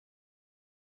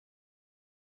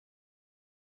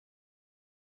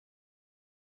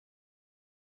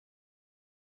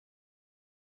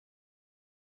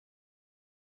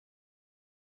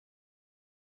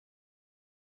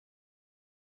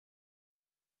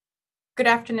Good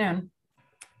afternoon.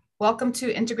 Welcome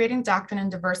to Integrating Doctrine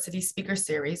and Diversity Speaker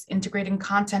Series, integrating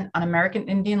content on American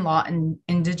Indian law and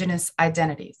Indigenous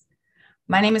identities.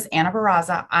 My name is Anna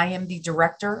Barraza. I am the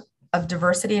Director of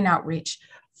Diversity and Outreach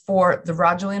for the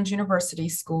RWU University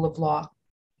School of Law.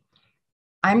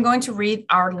 I'm going to read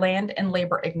our land and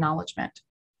labor acknowledgement.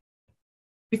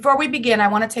 Before we begin, I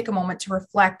want to take a moment to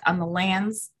reflect on the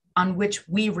lands on which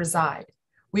we reside.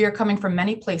 We are coming from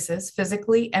many places,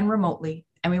 physically and remotely,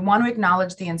 and we want to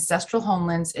acknowledge the ancestral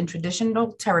homelands and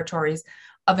traditional territories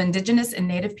of Indigenous and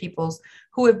Native peoples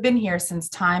who have been here since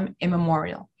time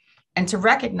immemorial, and to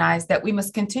recognize that we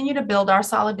must continue to build our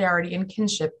solidarity and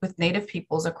kinship with Native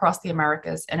peoples across the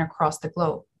Americas and across the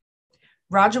globe.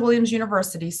 Roger Williams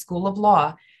University School of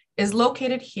Law is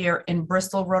located here in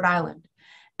Bristol, Rhode Island,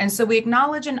 and so we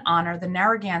acknowledge and honor the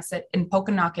Narragansett and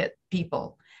Pokanoket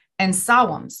people and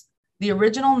Sawams, the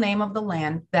original name of the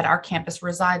land that our campus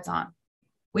resides on.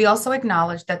 We also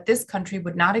acknowledge that this country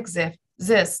would not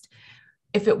exist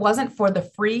if it wasn't for the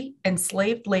free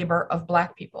enslaved labor of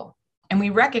Black people. And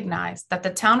we recognize that the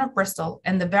town of Bristol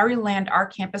and the very land our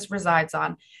campus resides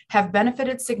on have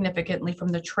benefited significantly from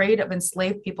the trade of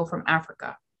enslaved people from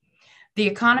Africa. The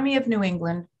economy of New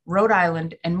England, Rhode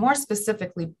Island, and more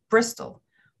specifically Bristol,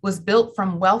 was built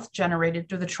from wealth generated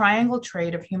through the triangle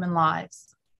trade of human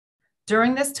lives.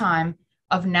 During this time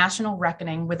of national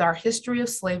reckoning with our history of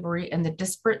slavery and the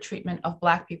disparate treatment of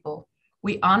Black people,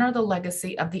 we honor the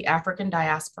legacy of the African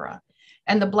diaspora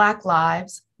and the Black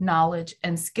lives, knowledge,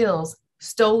 and skills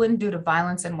stolen due to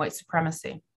violence and white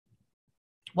supremacy.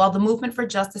 While the movement for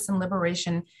justice and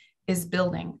liberation is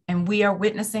building, and we are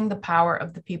witnessing the power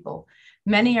of the people,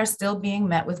 many are still being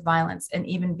met with violence and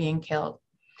even being killed.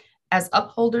 As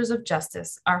upholders of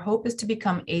justice, our hope is to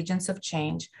become agents of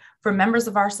change for members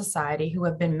of our society who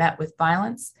have been met with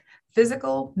violence,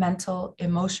 physical, mental,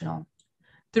 emotional,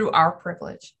 through our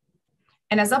privilege.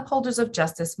 And as upholders of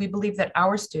justice, we believe that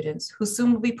our students, who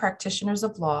soon will be practitioners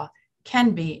of law,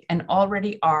 can be and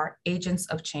already are agents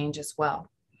of change as well.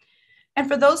 And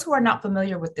for those who are not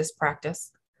familiar with this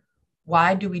practice,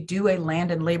 why do we do a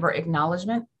land and labor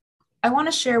acknowledgement? I want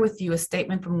to share with you a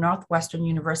statement from Northwestern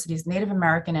University's Native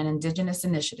American and Indigenous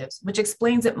initiatives, which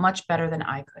explains it much better than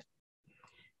I could.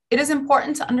 It is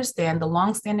important to understand the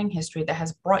longstanding history that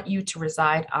has brought you to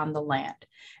reside on the land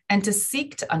and to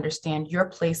seek to understand your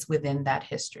place within that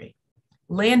history.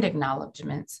 Land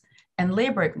acknowledgements and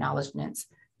labor acknowledgements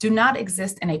do not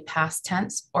exist in a past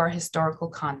tense or a historical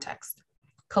context.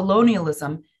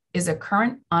 Colonialism is a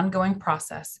current, ongoing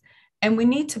process, and we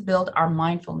need to build our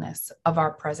mindfulness of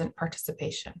our present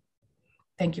participation.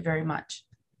 Thank you very much.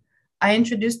 I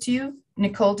introduce to you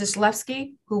Nicole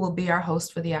Dishlevsky, who will be our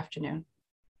host for the afternoon.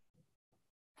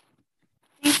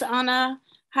 Thanks, Anna.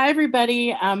 Hi,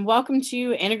 everybody. Welcome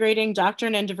to Integrating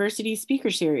Doctrine and Diversity Speaker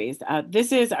Series.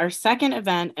 This is our second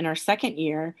event in our second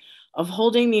year of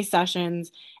holding these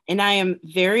sessions, and I am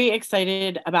very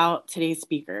excited about today's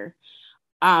speakers.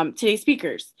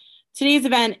 Today's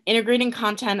event, Integrating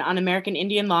Content on American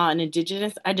Indian Law and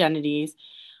Indigenous Identities,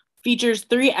 features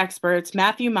three experts,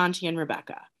 Matthew, Monty, and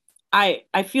Rebecca. I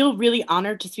feel really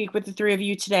honored to speak with the three of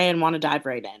you today and want to dive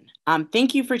right in.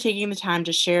 Thank you for taking the time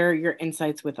to share your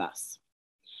insights with us.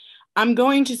 I'm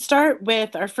going to start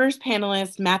with our first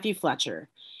panelist, Matthew Fletcher.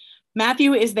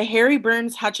 Matthew is the Harry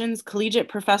Burns Hutchins Collegiate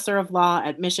Professor of Law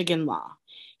at Michigan Law.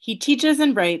 He teaches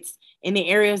and writes in the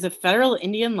areas of federal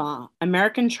Indian law,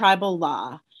 American tribal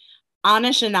law,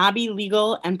 Anishinaabe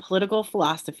legal and political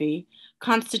philosophy,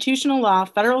 constitutional law,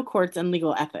 federal courts, and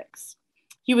legal ethics.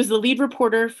 He was the lead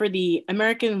reporter for the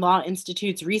American Law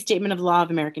Institute's Restatement of the Law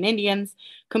of American Indians,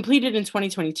 completed in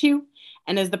 2022,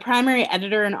 and is the primary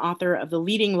editor and author of the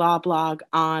leading law blog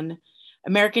on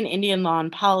American Indian law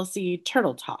and policy,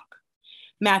 Turtle Talk.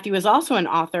 Matthew is also an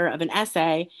author of an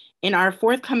essay in our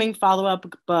forthcoming follow-up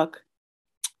book,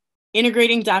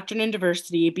 Integrating Doctrine and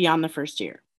Diversity Beyond the First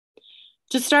Year.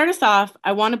 To start us off,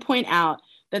 I want to point out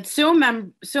that so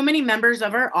many members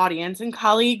of our audience and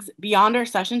colleagues beyond our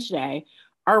session today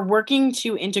are working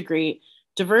to integrate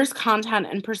diverse content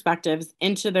and perspectives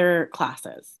into their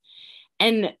classes.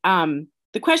 And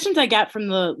the questions I get from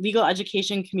the legal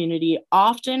education community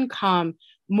often come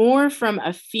more from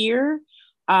a fear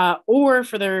or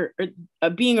for their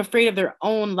being afraid of their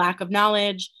own lack of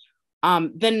knowledge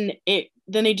than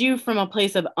they do from a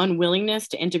place of unwillingness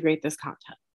to integrate this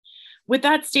content. With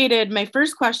that stated, my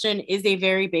first question is a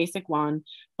very basic one,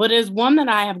 but is one that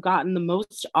I have gotten the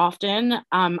most often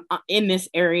in this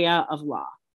area of law.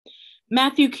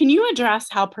 Matthew, can you address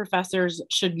how professors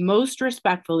should most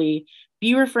respectfully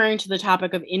be referring to the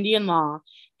topic of Indian law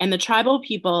and the tribal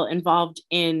people involved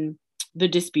in the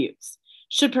disputes?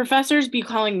 Should professors be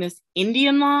calling this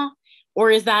Indian law,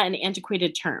 or is that an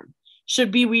antiquated term?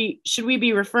 Should we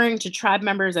be referring to tribe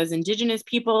members as Indigenous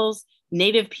peoples,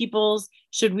 Native peoples?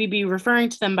 Should we be referring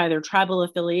to them by their tribal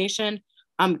affiliation?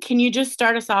 Can you just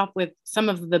start us off with some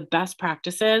of the best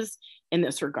practices in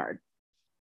this regard?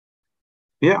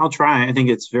 Yeah, I'll try. I think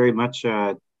it's very much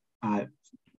how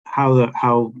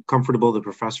comfortable the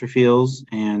professor feels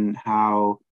and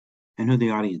who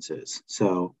the audience is.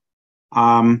 So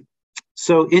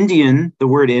Indian, the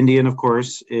word Indian, of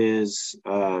course, is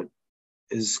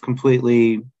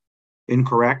completely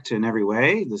incorrect in every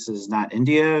way. This is not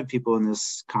India. People in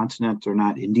this continent are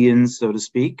not Indians, so to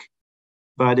speak.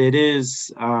 But it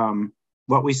is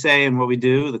what we say and what we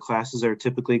do. The classes are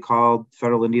typically called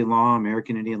Federal Indian Law,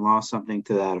 American Indian Law, something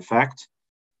to that effect.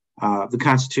 The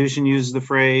Constitution uses the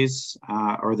phrase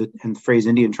and the phrase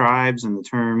Indian tribes and the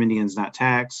term Indians not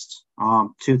taxed.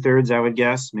 2/3, I would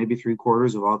guess, maybe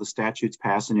 3/4 of all the statutes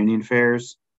passed in Indian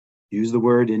affairs use the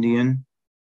word Indian.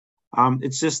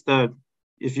 It's just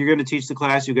if you're going to teach the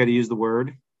class, you got to use the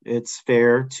word. It's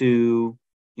fair to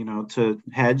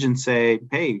hedge and say,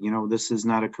 hey, this is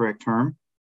not a correct term.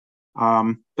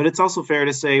 But it's also fair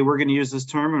to say we're going to use this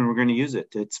term and we're going to use it.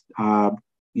 It's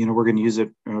we're going to use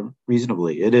it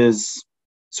reasonably. It is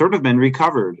sort of been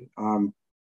recovered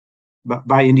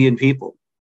by Indian people,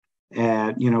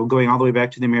 going all the way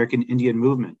back to the American Indian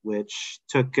movement, which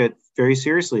took it very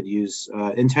seriously to use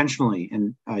intentionally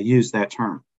and use that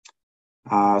term.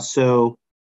 So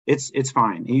it's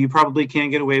fine. You probably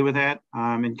can't get away with that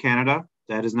in Canada.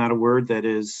 That is not a word that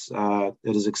is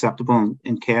acceptable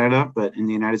in Canada, but in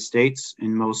the United States,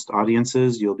 in most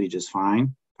audiences, you'll be just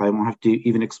fine. Probably won't have to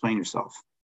even explain yourself.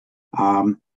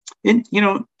 People in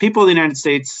the United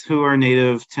States who are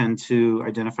Native tend to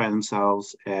identify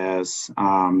themselves as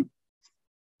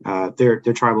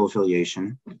their tribal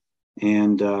affiliation,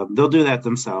 and they'll do that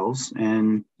themselves.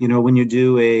 And when you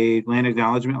do a land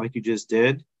acknowledgement like you just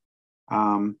did,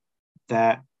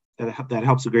 that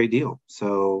helps a great deal.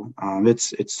 So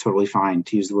it's totally fine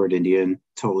to use the word Indian.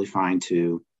 Totally fine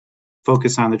to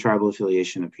focus on the tribal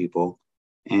affiliation of people.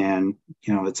 And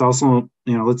it's also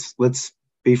let's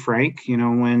be frank.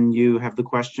 When you have the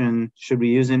question, should we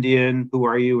use Indian? Who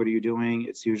are you? What are you doing?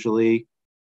 It's usually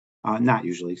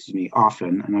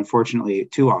often, and unfortunately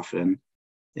too often,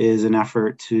 is an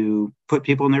effort to put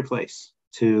people in their place,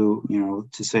 to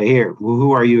say, here, well,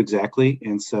 who are you exactly?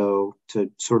 And so to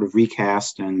sort of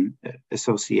recast and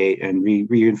associate and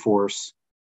reinforce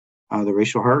the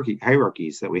racial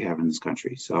hierarchies that we have in this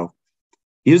country. So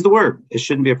use the word. It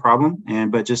shouldn't be a problem,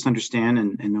 but just understand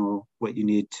and know what you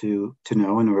need to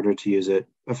know in order to use it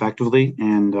effectively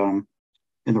and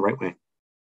in the right way.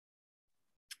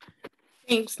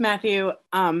 Thanks, Matthew.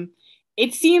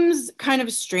 It seems kind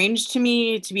of strange to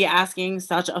me to be asking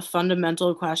such a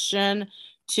fundamental question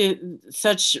to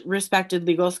such respected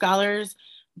legal scholars.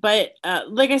 But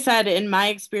like I said, in my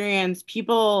experience,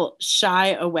 people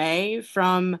shy away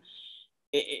from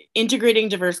integrating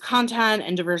diverse content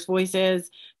and diverse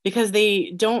voices because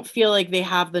they don't feel like they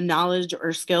have the knowledge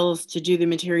or skills to do the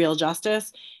material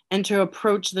justice and to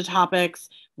approach the topics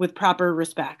with proper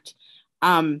respect.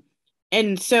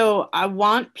 And so I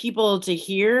want people to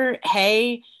hear,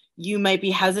 hey, you might be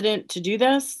hesitant to do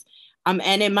this,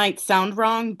 and it might sound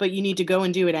wrong, but you need to go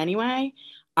and do it anyway.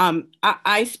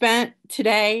 I spent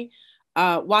today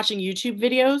watching YouTube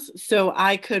videos so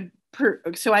I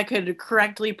could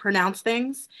correctly pronounce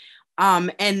things.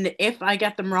 And if I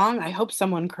get them wrong, I hope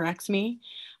someone corrects me.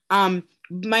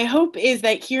 My hope is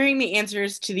that hearing the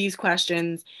answers to these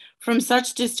questions from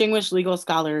such distinguished legal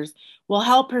scholars will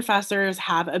help professors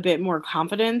have a bit more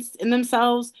confidence in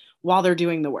themselves while they're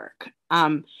doing the work.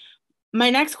 My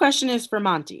next question is for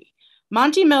Monty.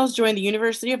 Monty Mills joined the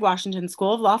University of Washington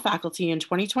School of Law faculty in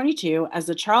 2022 as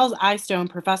the Charles I. Stone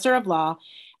Professor of Law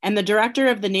and the Director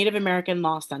of the Native American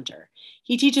Law Center.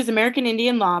 He teaches American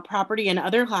Indian law, property, and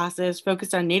other classes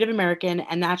focused on Native American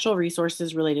and natural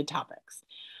resources related topics.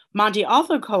 Monty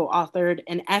also co-authored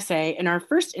an essay in our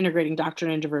first Integrating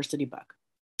Doctrine and Diversity book.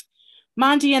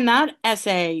 Monty, in that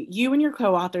essay, you and your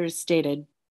co-authors stated,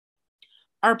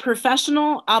 our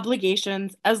professional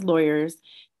obligations as lawyers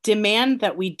demand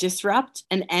that we disrupt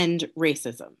and end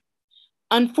racism.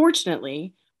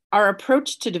 Unfortunately, our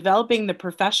approach to developing the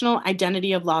professional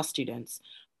identity of law students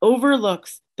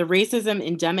overlooks the racism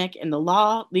endemic in the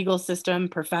law, legal system,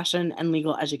 profession, and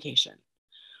legal education.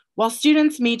 While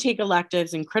students may take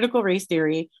electives in critical race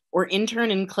theory or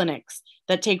intern in clinics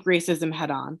that take racism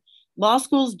head-on, law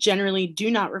schools generally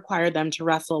do not require them to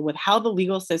wrestle with how the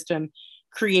legal system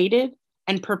created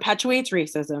and perpetuates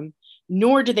racism,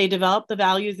 nor do they develop the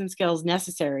values and skills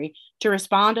necessary to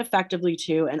respond effectively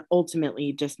to and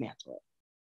ultimately dismantle it.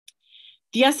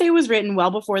 The essay was written well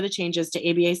before the changes to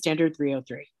ABA Standard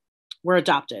 303 were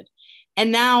adopted. And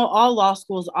now all law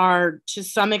schools are, to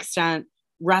some extent,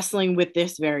 wrestling with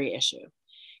this very issue.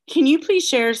 Can you please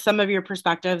share some of your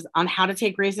perspectives on how to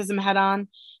take racism head on,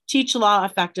 teach law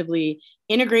effectively,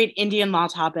 integrate Indian law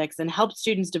topics, and help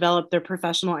students develop their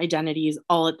professional identities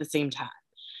all at the same time?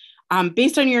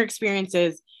 Based on your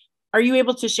experiences, are you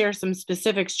able to share some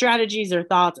specific strategies or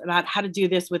thoughts about how to do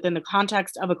this within the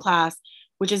context of a class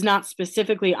which is not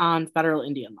specifically on federal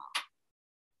Indian law?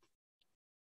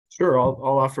 Sure, I'll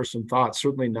offer some thoughts.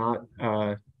 Certainly not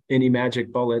any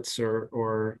magic bullets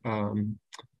or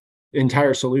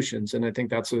entire solutions. And I think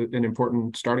that's an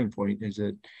important starting point, is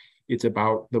that it's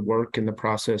about the work and the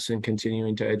process and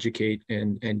continuing to educate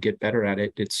and get better at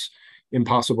it. It's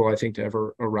impossible, I think, to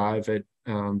ever arrive at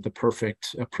the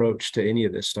perfect approach to any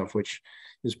of this stuff, which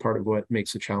is part of what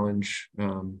makes the challenge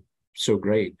so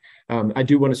great. I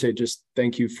do want to say just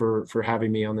thank you for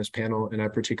having me on this panel, and I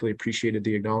particularly appreciated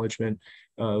the acknowledgement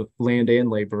of land and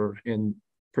labor, and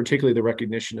particularly the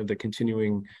recognition of the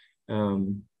continuing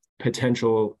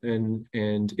potential and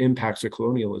impacts of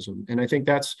colonialism. And I think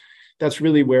that's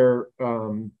really where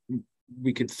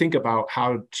we could think about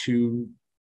how to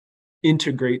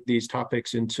integrate these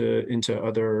topics into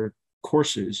other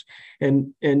courses.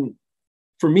 And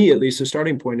for me, at least, the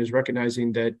starting point is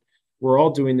recognizing that we're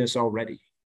all doing this already.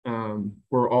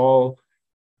 We're all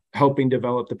helping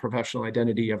develop the professional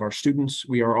identity of our students.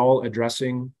 We are all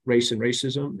addressing race and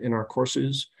racism in our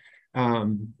courses.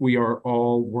 We are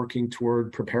all working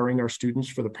toward preparing our students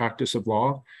for the practice of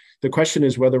law. The question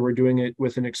is whether we're doing it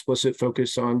with an explicit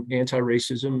focus on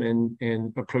anti-racism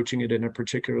and approaching it in a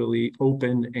particularly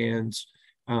open and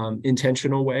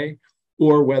intentional way,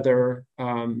 or whether,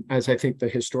 as I think the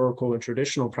historical and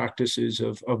traditional practices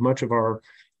of much of our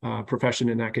profession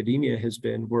in academia has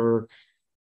been, we're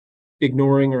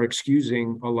ignoring or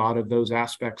excusing a lot of those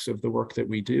aspects of the work that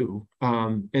we do.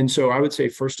 And so I would say,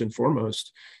 first and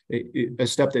foremost, a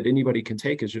step that anybody can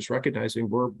take is just recognizing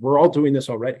we're all doing this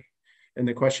already. And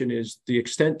the question is the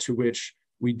extent to which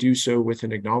we do so with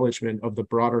an acknowledgement of the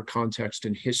broader context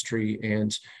and history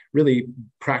and really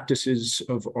practices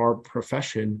of our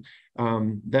profession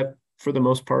that, for the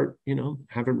most part,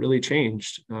 haven't really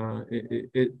changed,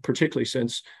 particularly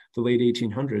since the late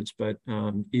 1800s, but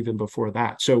even before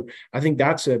that. So I think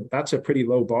that's a pretty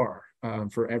low bar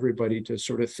for everybody to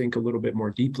sort of think a little bit more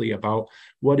deeply about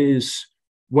what is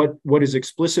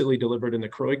explicitly delivered in the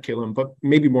curriculum, but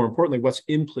maybe more importantly, what's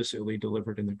implicitly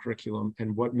delivered in the curriculum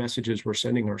and what messages we're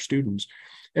sending our students.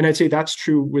 And I'd say that's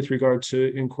true with regard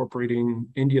to incorporating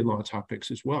Indian law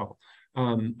topics as well.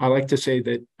 I like to say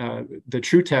that the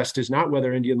true test is not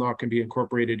whether Indian law can be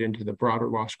incorporated into the broader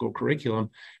law school curriculum,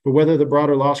 but whether the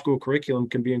broader law school curriculum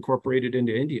can be incorporated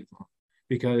into Indian law.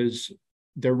 Because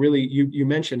they're really, you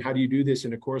mentioned, how do you do this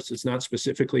in a course that's not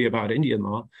specifically about Indian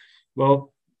law?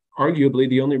 Well, arguably,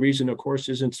 the only reason a course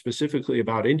isn't specifically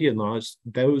about Indian law is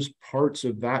those parts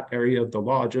of that area of the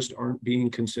law just aren't being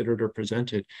considered or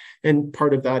presented. And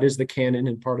part of that is the canon,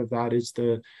 and part of that is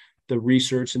the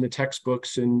research and the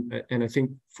textbooks. And I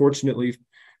think, fortunately,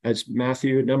 as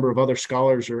Matthew, a number of other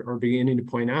scholars are beginning to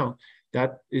point out,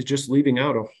 that is just leaving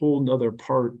out a whole nother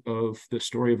part of the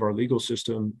story of our legal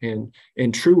system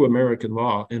and true American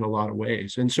law in a lot of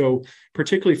ways. And so,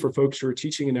 particularly for folks who are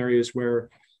teaching in areas where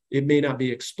it may not be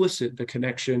explicit, the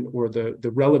connection or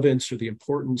the relevance or the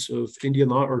importance of Indian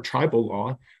law or tribal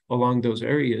law along those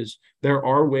areas, there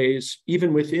are ways,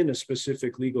 even within a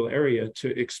specific legal area,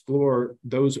 to explore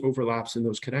those overlaps and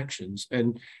those connections.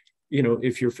 And,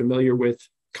 if you're familiar with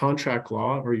contract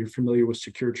law, or you're familiar with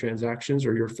secure transactions,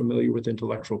 or you're familiar with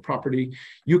intellectual property,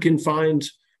 you can find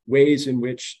ways in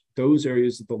which those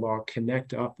areas of the law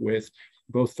connect up with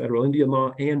both federal Indian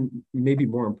law and, maybe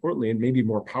more importantly, and maybe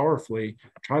more powerfully,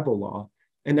 tribal law.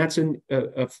 And that's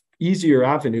a easier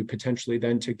avenue potentially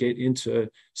than to get into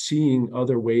seeing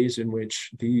other ways in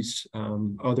which these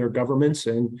other governments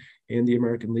and the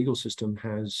American legal system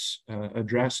has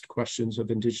addressed questions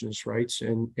of Indigenous rights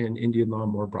and Indian law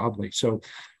more broadly. So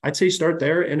I'd say start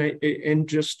there, and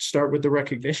just start with the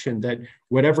recognition that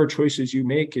whatever choices you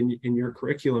make in your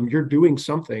curriculum, you're doing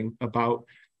something about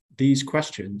these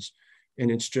questions. And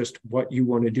it's just what you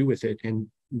want to do with it. And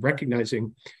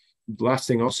recognizing, the last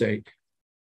thing I'll say,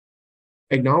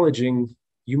 acknowledging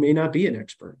you may not be an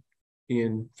expert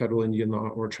in federal Indian law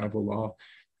or tribal law.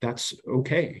 That's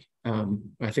okay.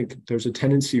 I think there's a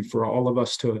tendency for all of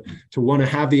us to want to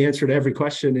have the answer to every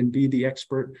question and be the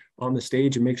expert on the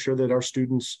stage and make sure that our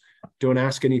students don't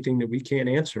ask anything that we can't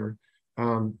answer.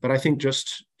 But I think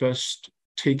just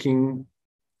taking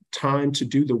time to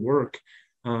do the work,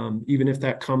 even if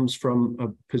that comes from a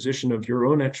position of your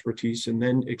own expertise and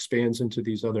then expands into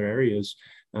these other areas,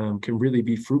 can really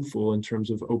be fruitful in terms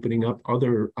of opening up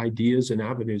other ideas and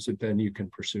avenues that then you can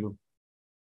pursue.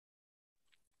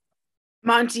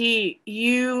 Monty,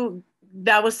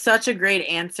 that was such a great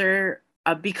answer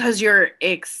because you're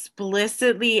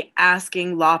explicitly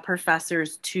asking law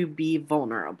professors to be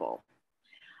vulnerable.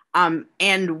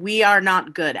 And we are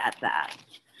not good at that.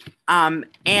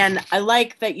 And I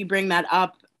like that you bring that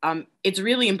up. It's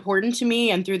really important to me,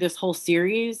 and through this whole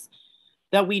series,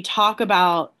 that we talk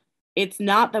about, it's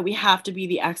not that we have to be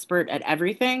the expert at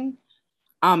everything.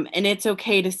 And it's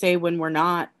okay to say when we're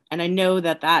not. And I know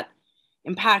that that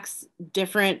impacts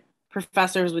different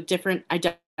professors with different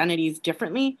identities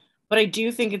differently. But I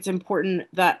do think it's important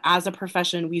that as a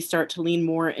profession, we start to lean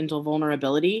more into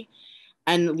vulnerability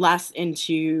and less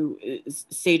into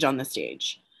sage on the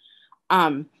stage.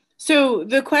 So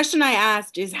the question I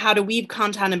asked is how to weave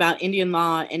content about Indian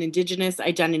law and Indigenous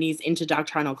identities into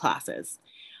doctrinal classes.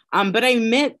 But I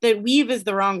admit that weave is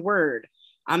the wrong word.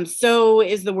 So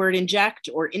is the word inject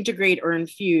or integrate or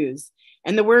infuse.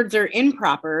 And the words are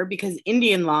improper because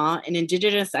Indian law and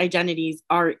Indigenous identities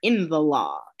are in the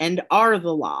law and are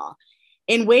the law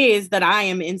in ways that I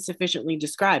am insufficiently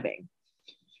describing.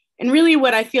 And really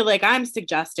what I feel like I'm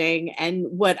suggesting and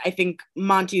what I think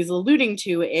Monty is alluding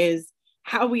to is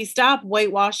how we stop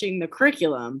whitewashing the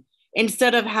curriculum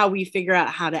instead of how we figure out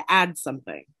how to add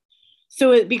something.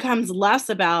 So it becomes less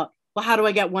about, well, how do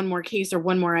I get one more case or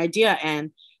one more idea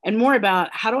in, and more about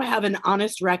how do I have an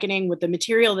honest reckoning with the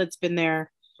material that's been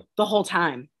there the whole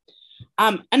time.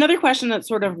 Another question that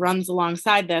sort of runs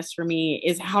alongside this for me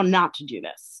is how not to do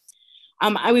this.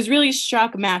 I was really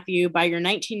struck, Matthew, by your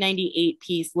 1998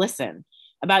 piece, Listen,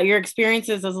 about your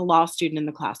experiences as a law student in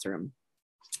the classroom.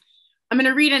 I'm going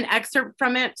to read an excerpt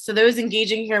from it so those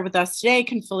engaging here with us today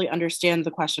can fully understand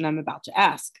the question I'm about to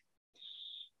ask.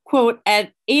 Quote,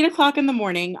 at 8 o'clock in the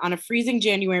morning on a freezing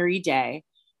January day,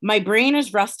 my brain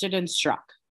is rusted and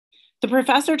struck. The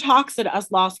professor talks at us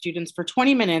law students for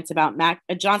 20 minutes about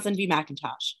Johnson v.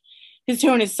 McIntosh. His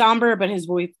tone is somber, but his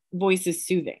voice is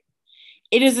soothing.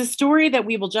 It is a story that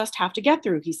we will just have to get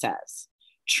through, he says.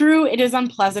 True, it is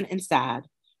unpleasant and sad,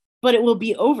 but it will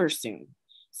be over soon.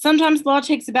 Sometimes law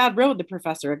takes a bad road, the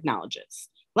professor acknowledges.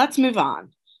 Let's move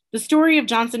on. The story of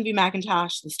Johnson v.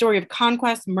 McIntosh, the story of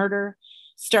conquest, murder,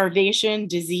 starvation,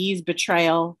 disease,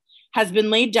 betrayal, has been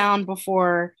laid down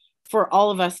before for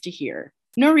all of us to hear.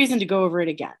 No reason to go over it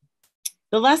again.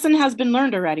 The lesson has been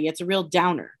learned already. It's a real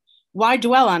downer. Why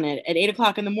dwell on it at 8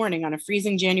 o'clock in the morning on a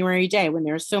freezing January day when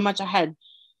there is so much ahead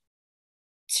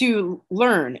to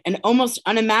learn, an almost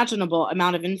unimaginable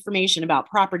amount of information about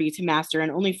property to master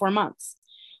in only 4 months?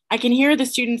 I can hear the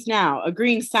students now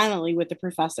agreeing silently with the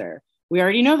professor. We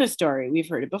already know this story. We've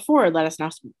heard it before. Let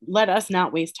us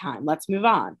not waste time. Let's move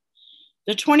on.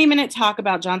 The 20-minute talk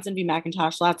about Johnson v.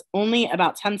 McIntosh lasts only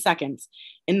about 10 seconds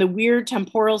in the weird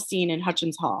temporal scene in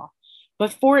Hutchins Hall.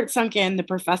 Before it sunk in, the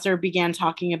professor began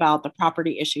talking about the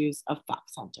property issues of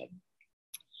fox hunting.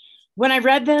 When I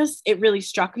read this, it really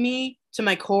struck me to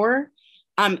my core.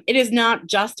 It is not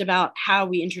just about how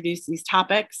we introduce these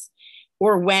topics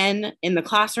or when in the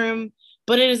classroom,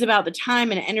 but it is about the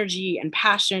time and energy and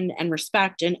passion and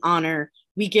respect and honor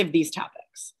we give these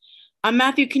topics.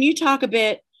 Matthew, can you talk a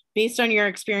bit, based on your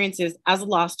experiences as a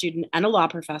law student and a law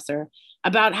professor,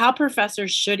 about how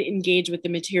professors should engage with the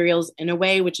materials in a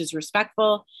way which is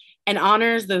respectful and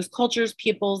honors those cultures,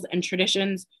 peoples, and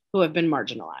traditions who have been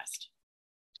marginalized?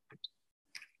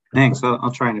 Thanks.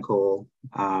 I'll try, Nicole.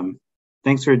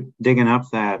 Thanks for digging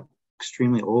up that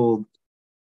extremely old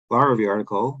law review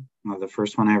article, the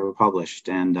first one I ever published.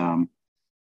 And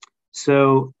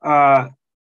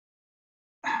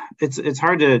it's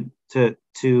hard to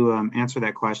answer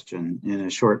that question in a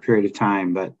short period of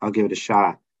time, but I'll give it a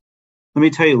shot. Let me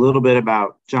tell you a little bit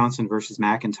about Johnson versus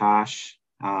McIntosh.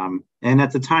 And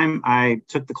at the time I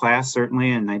took the class,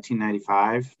 certainly in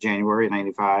 1995, January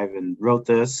 95, and wrote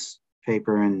this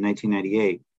paper in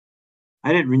 1998.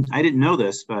 I didn't know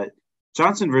this, but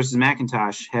Johnson versus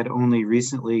McIntosh had only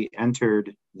recently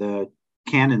entered the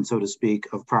canon, so to speak,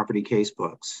 of property case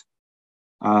books.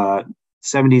 70s,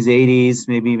 80s,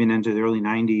 maybe even into the early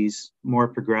 90s, more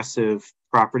progressive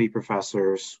property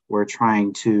professors were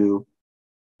trying to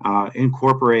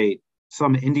incorporate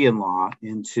some Indian law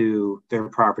into their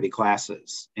property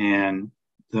classes. And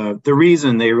the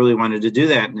reason they really wanted to do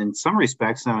that, and in some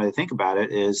respects, now that I think about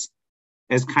it, is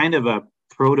as kind of a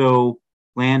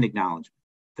proto-land acknowledgement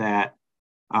that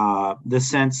the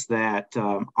sense that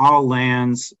all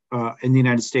lands in the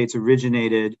United States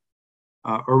originally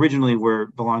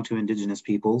belonged to indigenous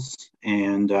peoples,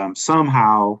 and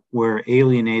somehow were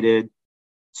alienated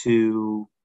to,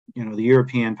 the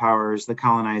European powers, the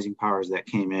colonizing powers that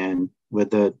came in, with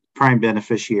the prime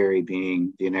beneficiary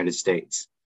being the United States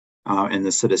and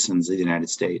the citizens of the United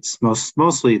States,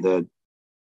 mostly the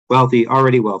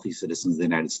already wealthy citizens of the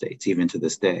United States, even to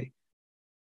this day.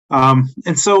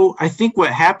 And so I think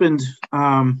what happened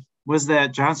was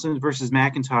that Johnson versus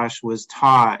McIntosh was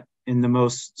taught in the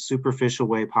most superficial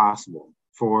way possible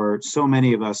for so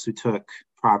many of us who took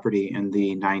property in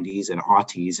the 90s and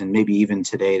aughties, and maybe even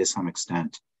today to some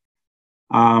extent.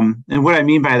 And what I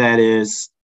mean by that is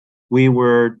we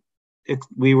were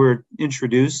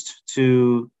introduced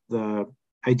to the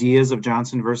ideas of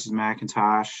Johnson versus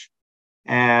McIntosh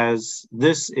as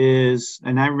this is,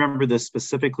 and I remember this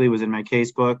specifically was in my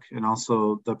case book, and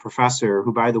also the professor,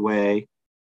 who, by the way,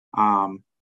 it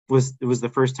was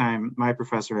the first time my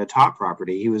professor had taught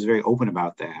property. He was very open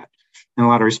about that. In a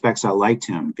lot of respects, I liked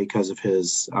him because of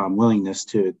his willingness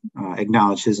to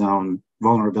acknowledge his own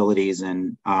vulnerabilities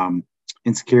and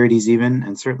insecurities, even,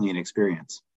 and certainly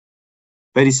inexperience.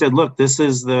 But he said, look, this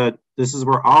is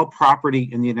where all property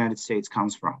in the United States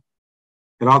comes from.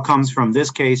 It all comes from this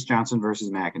case, Johnson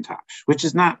versus McIntosh, which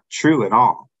is not true at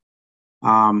all.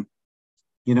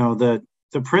 The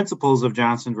principles of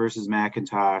Johnson versus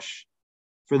McIntosh,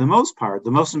 for the most part,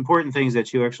 the most important things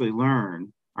that you actually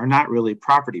learn are not really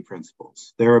property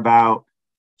principles. They're about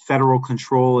federal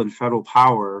control and federal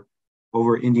power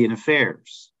over Indian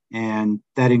affairs. And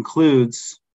that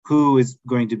includes who is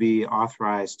going to be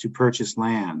authorized to purchase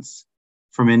lands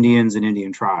from Indians and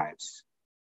Indian tribes.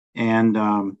 And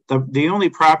the only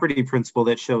property principle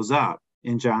that shows up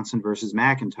in Johnson versus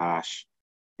McIntosh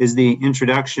is the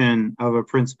introduction of a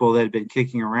principle that had been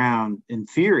kicking around in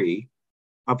theory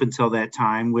up until that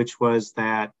time, which was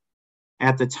that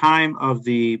at the time of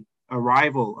the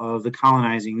arrival of the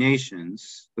colonizing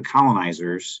nations, the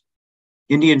colonizers,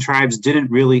 Indian tribes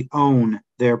didn't really own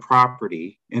their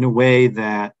property in a way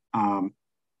that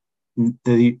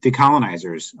the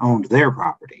colonizers owned their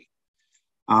property.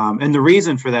 And the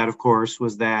reason for that, of course,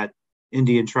 was that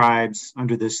Indian tribes,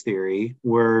 under this theory,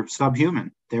 were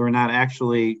subhuman. They were not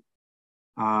actually,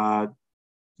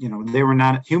 they were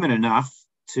not human enough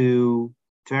to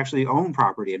actually own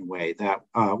property in a way that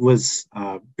was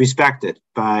respected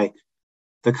by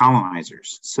the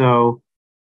colonizers. So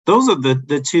those are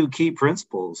the two key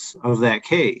principles of that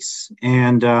case.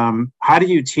 And how do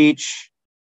you teach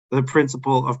the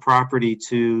principle of property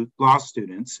to law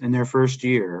students in their first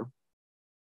year,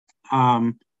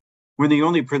 when the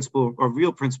only principle or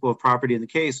real principle of property in the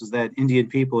case was that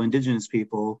indigenous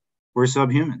people were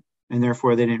subhuman, and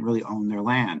therefore they didn't really own their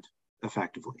land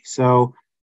effectively. So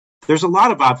there's a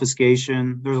lot of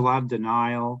obfuscation, there's a lot of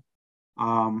denial.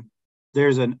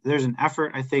 There's an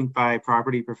effort, I think, by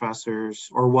property professors,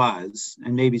 or was,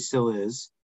 and maybe still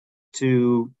is,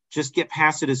 to just get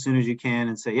past it as soon as you can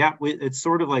and say, yeah, it's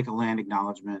sort of like a land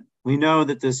acknowledgement. We know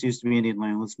that this used to be Indian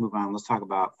land. Let's move on. Let's talk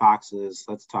about foxes.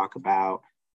 Let's talk about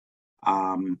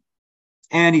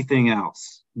anything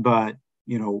else, but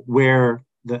where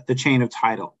the chain of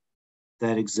title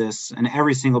that exists in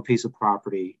every single piece of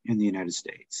property in the United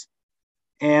States.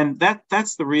 And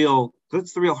that's the real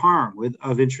harm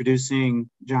of introducing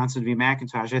Johnson v.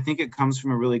 McIntosh. I think it comes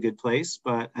from a really good place,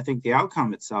 but I think the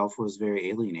outcome itself was very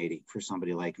alienating for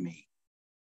somebody like me.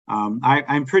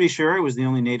 I'm pretty sure I was the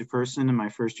only Native person in my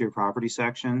first year property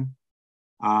section.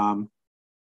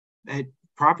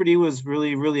 Property was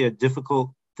really, really a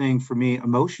difficult thing for me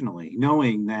emotionally,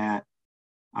 knowing that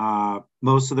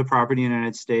most of the property in the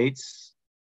United States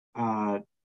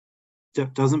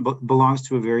belongs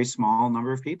to a very small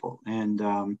number of people, and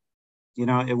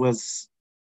it was,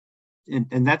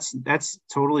 and that's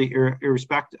totally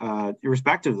irrespective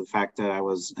of the fact that I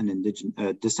was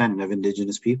a descendant of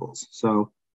indigenous peoples.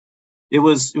 So it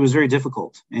was very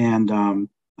difficult, and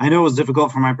I know it was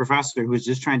difficult for my professor, who was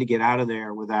just trying to get out of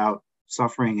there without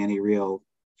suffering any real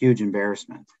huge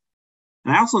embarrassment.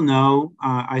 And I also know,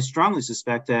 I strongly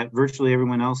suspect that virtually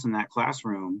everyone else in that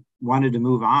classroom wanted to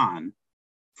move on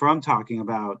from talking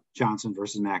about Johnson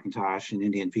versus McIntosh and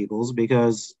Indian peoples,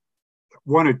 because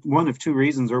one of two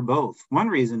reasons, or both. One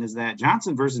reason is that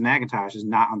Johnson versus McIntosh is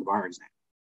not on the bar exam.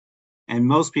 And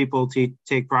most people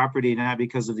take property not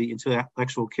because of the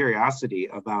intellectual curiosity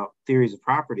about theories of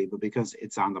property, but because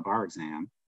it's on the bar exam.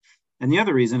 And the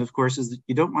other reason, of course, is that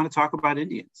you don't want to talk about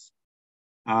Indians.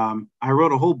 I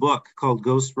wrote a whole book called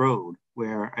Ghost Road,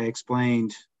 where I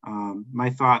explained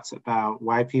my thoughts about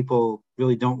why people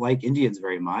really don't like Indians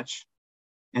very much.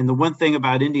 And the one thing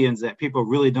about Indians that people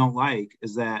really don't like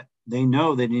is that they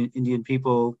know that Indian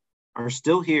people are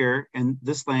still here and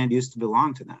this land used to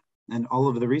belong to them and all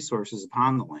of the resources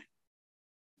upon the land.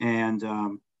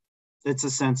 And it's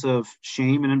a sense of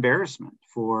shame and embarrassment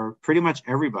for pretty much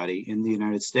everybody in the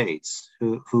United States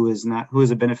who is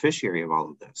a beneficiary of all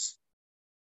of this.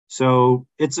 So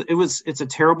it's a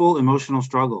terrible emotional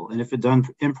struggle, and if it done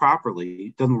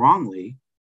improperly, done wrongly,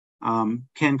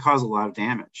 can cause a lot of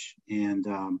damage. And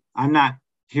I'm not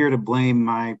here to blame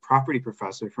my property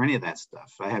professor for any of that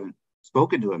stuff. I haven't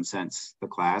spoken to him since the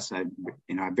class. I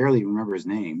barely remember his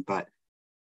name, but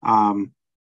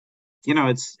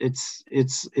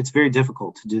it's very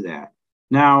difficult to do that.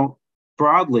 Now,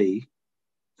 broadly,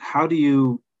 how do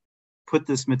you put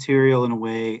this material in a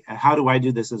way? How do I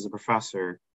do this as a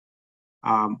professor?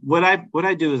 What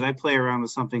I do is I play around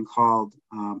with something called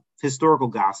historical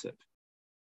gossip.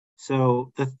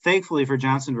 So thankfully for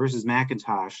Johnson versus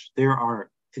McIntosh, there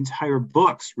are entire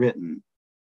books written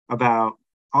about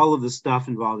all of the stuff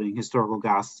involving historical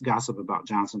gossip about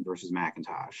Johnson versus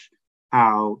McIntosh.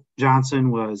 How Johnson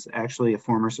was actually a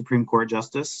former Supreme Court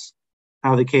justice,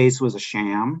 how the case was a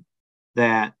sham,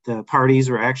 that the parties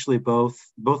were actually both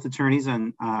attorneys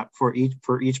and for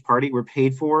each party were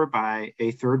paid for by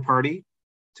a third party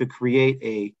to create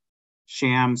a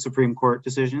sham Supreme Court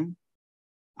decision.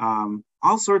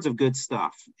 All sorts of good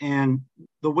stuff. And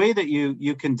the way that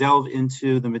you can delve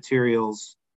into the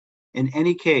materials in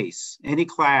any case, any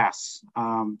class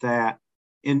that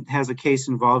has a case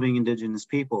involving Indigenous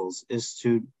peoples is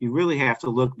you really have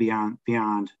to look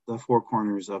beyond the four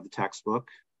corners of the textbook.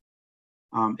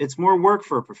 It's more work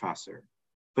for a professor,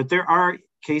 but there are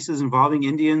cases involving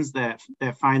Indians that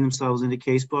find themselves into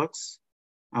case books.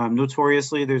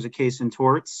 Notoriously, there's a case in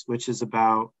torts, which is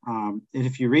about, and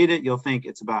if you read it, you'll think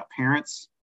it's about parents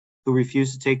who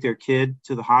refuse to take their kid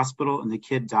to the hospital and the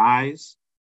kid dies.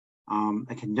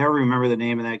 I can never remember the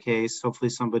name of that case. Hopefully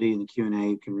somebody in the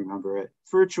Q&A can remember it.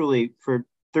 Virtually for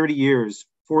 30 years,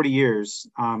 40 years,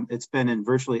 it's been in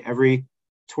virtually every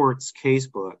torts case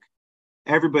book.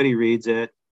 Everybody reads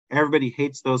it. Everybody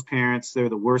hates those parents. They're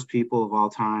the worst people of all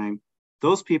time.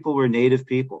 Those people were Native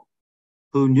people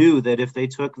who knew that if they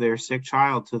took their sick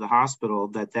child to the hospital,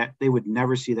 that they would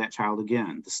never see that child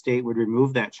again. The state would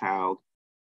remove that child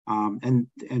and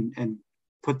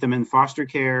put them in foster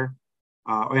care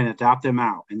and adopt them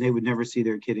out, and they would never see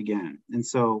their kid again. And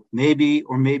so maybe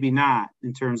or maybe not,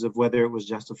 in terms of whether it was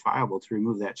justifiable to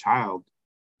remove that child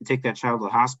and take that child to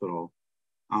the hospital,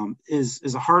 is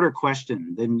a harder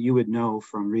question than you would know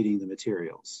from reading the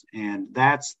materials. And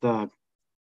that's the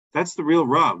real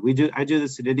rub. I do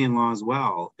this at Indian law as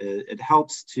well. It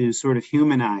helps to sort of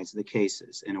humanize the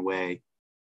cases in a way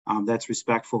that's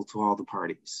respectful to all the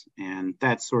parties. And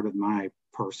that's sort of my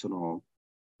personal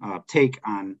take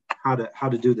on how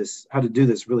to do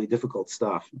this really difficult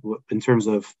stuff in terms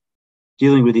of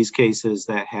dealing with these cases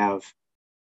that have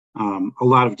a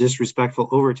lot of disrespectful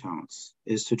overtones,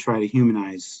 is to try to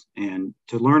humanize and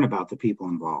to learn about the people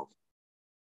involved.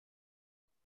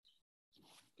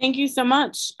 Thank you so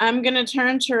much. I'm going to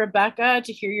turn to Rebecca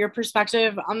to hear your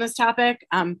perspective on this topic.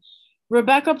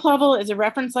 Rebecca Plevel is a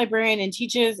reference librarian and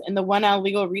teaches in the 1L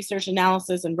Legal Research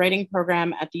Analysis and Writing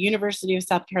program at the University of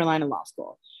South Carolina Law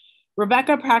School.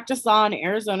 Rebecca practiced law in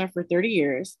Arizona for 30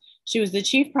 years. She was the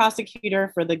chief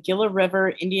prosecutor for the Gila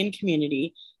River Indian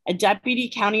community, a deputy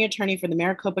county attorney for the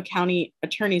Maricopa County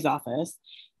Attorney's Office,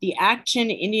 the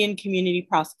Action Indian Community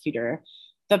Prosecutor,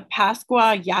 the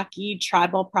Pascua Yaqui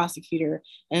Tribal Prosecutor,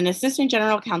 and an assistant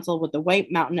general counsel with the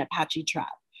White Mountain Apache Tribe.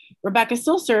 Rebecca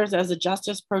still serves as a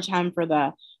justice pro tem for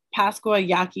the Pascua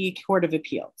Yaqui Court of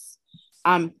Appeals.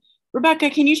 Rebecca,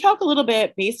 can you talk a little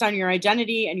bit, based on your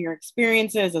identity and your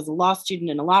experiences as a law student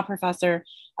and a law professor,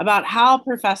 about how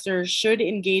professors should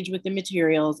engage with the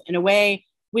materials in a way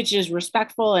which is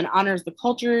respectful and honors the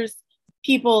cultures,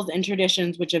 peoples, and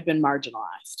traditions which have been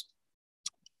marginalized?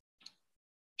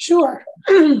 Sure.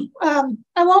 I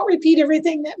won't repeat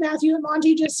everything that Matthew and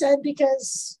Monty just said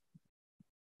because,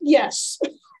 yes.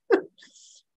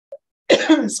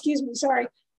 Excuse me, sorry.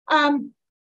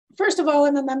 First of all,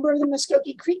 I'm a member of the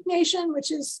Muskogee Creek Nation, which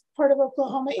is part of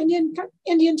Oklahoma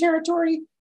Indian Territory.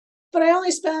 But I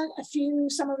only spent a few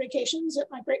summer vacations at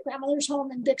my great-grandmother's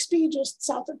home in Bixby, just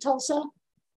south of Tulsa.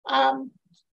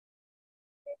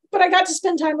 But I got to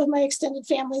spend time with my extended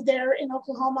family there in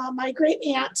Oklahoma. My great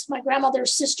aunt, my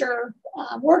grandmother's sister,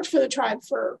 worked for the tribe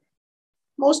for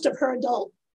most of her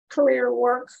adult career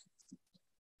work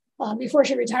before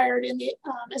she retired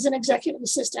as an executive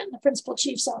assistant in the principal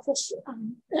chief's office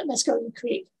at Muskogee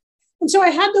Creek. And so I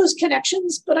had those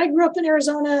connections, but I grew up in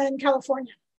Arizona and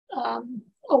California.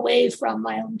 away from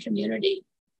my own community.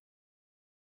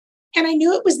 And I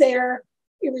knew it was there.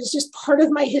 It was just part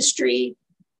of my history.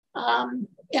 And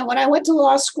when I went to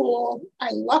law school,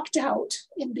 I lucked out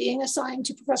in being assigned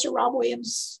to Professor Rob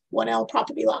Williams' 1L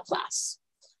property law class.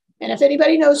 And if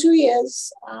anybody knows who he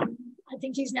is, I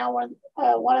think he's now one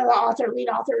of the lead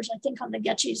authors, I think, on the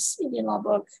Getchy's Indian law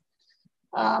book.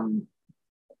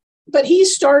 But he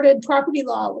started property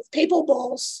law with papal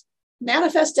bulls,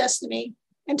 manifest destiny,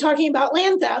 and talking about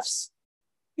land thefts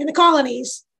in the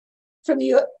colonies from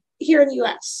here in the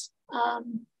US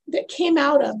that came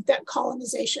out of that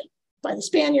colonization by the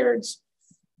Spaniards,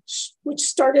 which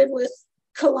started with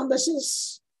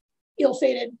Columbus's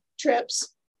ill-fated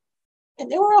trips.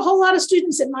 And there were a whole lot of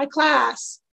students in my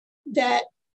class that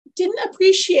didn't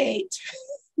appreciate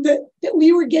that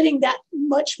we were getting that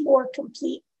much more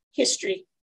complete history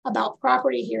about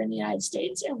property here in the United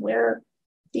States and where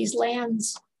these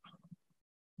lands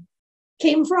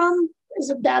came from is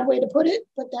a bad way to put it,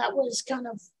 but that was kind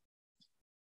of,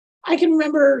 I can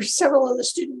remember several of the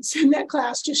students in that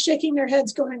class just shaking their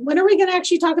heads going, when are we going to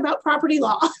actually talk about property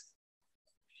law?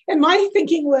 And my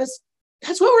thinking was,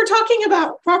 that's what we're talking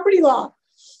about, property law.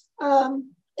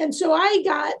 And so I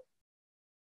got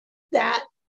that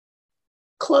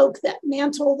cloak, that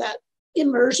mantle, that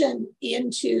immersion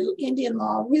into Indian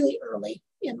law really early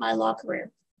in my law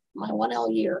career, my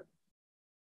 1L year.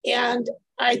 And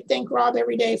I thank Rob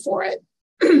every day for it.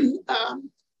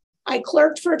 I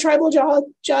clerked for a tribal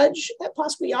judge at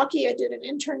Pasquayaki. I did an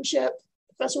internship.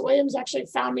 Professor Williams actually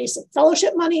found me some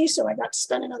fellowship money, so I got to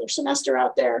spend another semester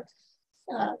out there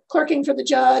clerking for the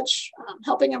judge,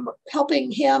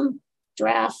 helping him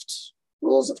draft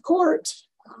rules of court,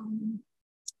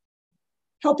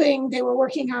 they were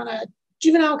working on a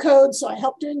juvenile code, so I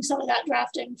helped doing some of that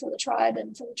drafting for the tribe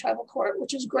and for the tribal court,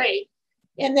 which is great.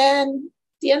 And then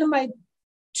at the end of my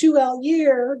 2L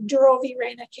year, Duro v.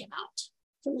 Reyna came out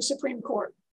from the Supreme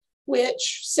Court,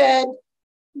 which said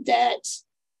that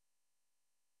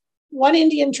one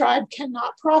Indian tribe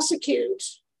cannot prosecute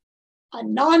a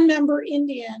non-member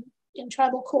Indian in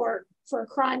tribal court for a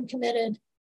crime committed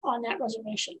on that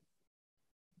reservation.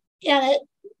 And it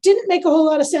didn't make a whole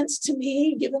lot of sense to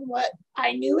me, given what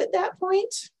I knew at that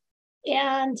point.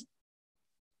 And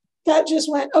that just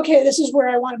went, okay, this is where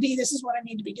I want to be. This is what I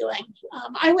need to be doing.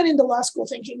 I went into law school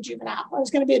thinking juvenile. I was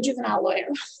going to be a juvenile lawyer.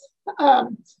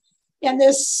 And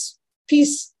this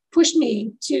piece pushed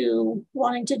me to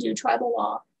wanting to do tribal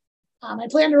law. I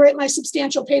plan to write my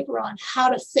substantial paper on how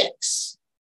to fix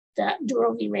that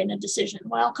Duro v. Reyna decision.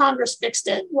 Well, Congress fixed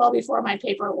it well before my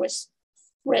paper was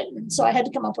written, so I had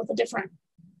to come up with a different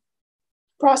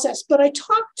process. But I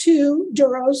talked to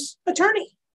Duro's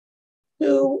attorney,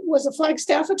 who was a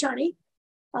Flagstaff attorney.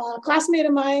 A classmate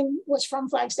of mine was from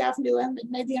Flagstaff, knew him,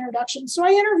 and made the introduction. So I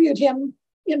interviewed him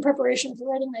in preparation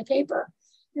for writing my paper.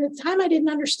 And at the time, I didn't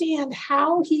understand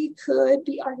how he could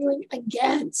be arguing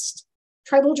against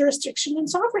tribal jurisdiction and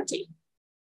sovereignty.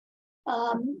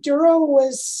 Duro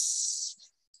was,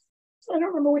 I don't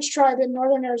remember which tribe in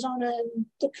northern Arizona, and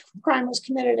the crime was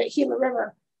committed at Gila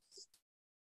River.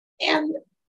 And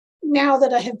now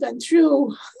that I have been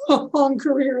through a long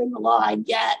career in the law, I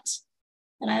get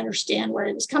and I understand where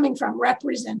he was coming from,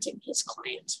 representing his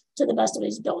client to the best of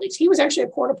his abilities. He was actually a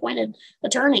court-appointed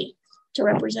attorney to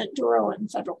represent Duro in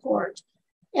federal court.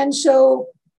 And so,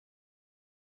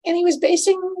 and he was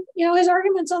basing, his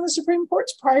arguments on the Supreme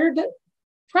Court's prior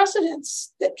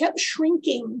precedents that kept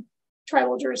shrinking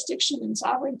tribal jurisdiction and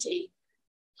sovereignty.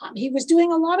 He was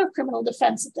doing a lot of criminal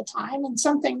defense at the time, and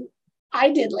something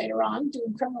I did later on,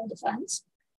 doing criminal defense.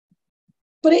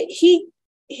 But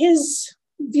his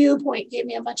viewpoint gave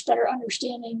me a much better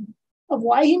understanding of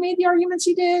why he made the arguments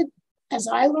he did. As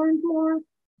I learned more,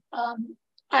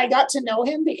 I got to know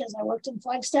him because I worked in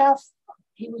Flagstaff.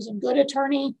 He was a good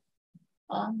attorney.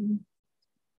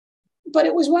 But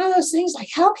it was one of those things like,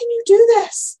 how can you do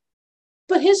this?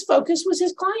 But his focus was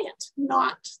his client,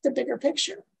 not the bigger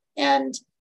picture. And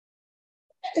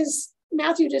as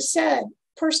Matthew just said,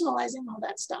 personalizing all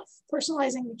that stuff,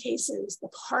 personalizing the cases, the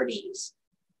parties.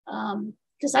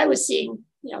 Because I was seeing,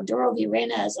 Duro v.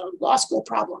 Reyna as a law school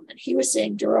problem, and he was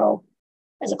seeing Duro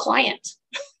as a client,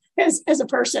 as a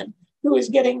person who was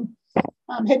getting,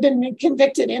 had been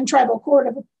convicted in tribal court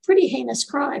of a pretty heinous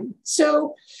crime.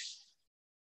 So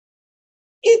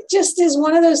it just is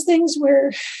one of those things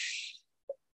where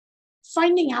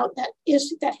finding out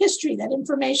that history, that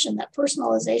information, that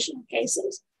personalization of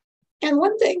cases. And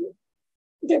one thing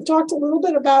they've talked a little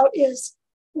bit about is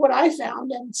what I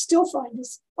found and still find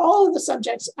is all of the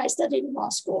subjects I studied in law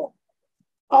school,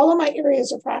 all of my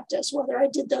areas of practice, whether I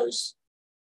did those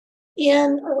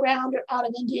in, around, or out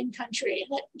of Indian country.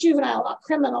 And juvenile law,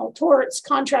 criminal, torts,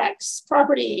 contracts,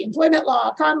 property, employment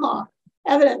law, con law,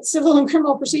 evidence, civil and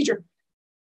criminal procedure.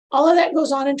 All of that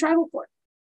goes on in tribal court.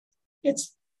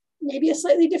 It's maybe a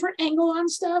slightly different angle on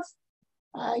stuff.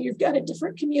 You've got a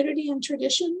different community and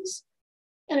traditions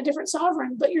and a different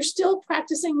sovereign, but you're still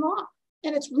practicing law.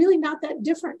 And it's really not that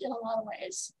different in a lot of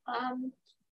ways.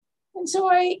 And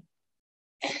so I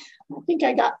think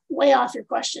I got way off your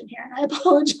question here, and I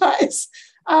apologize.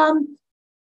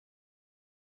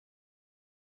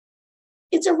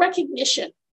 It's a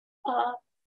recognition.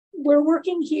 We're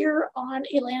working here on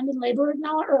a land and labor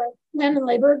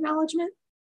acknowledgement.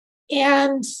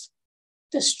 And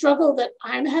the struggle that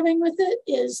I'm having with it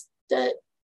is that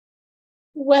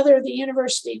whether the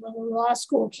university, whether the law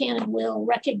school can and will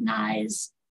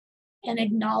recognize and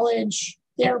acknowledge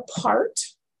their part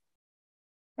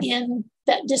in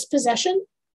that dispossession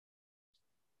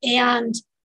and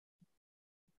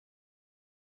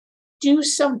do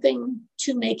something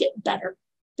to make it better,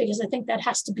 because I think that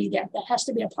has to be there. That has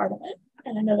to be a part of it.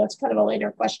 And I know that's kind of a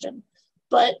later question,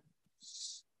 but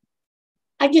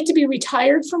I get to be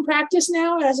retired from practice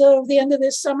now as of the end of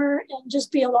this summer and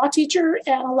just be a law teacher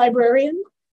and a librarian,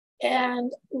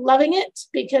 and loving it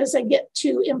because I get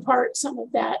to impart some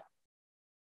of that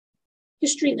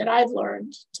history that I've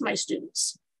learned to my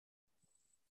students.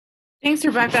 Thanks,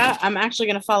 Rebecca. I'm actually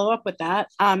going to follow up with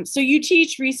that. So you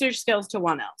teach research skills to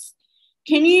 1Ls.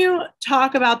 Can you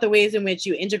talk about the ways in which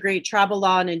you integrate tribal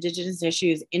law and Indigenous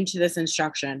issues into this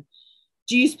instruction?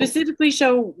 Do you specifically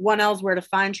show 1Ls where to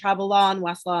find tribal law in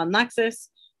Westlaw and Lexis?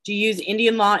 Do you use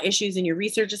Indian law issues in your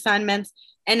research assignments?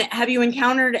 And have you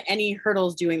encountered any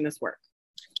hurdles doing this work?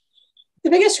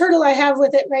 The biggest hurdle I have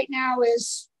with it right now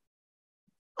is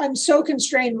I'm so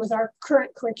constrained with our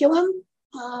current curriculum.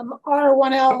 Our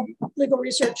 1L legal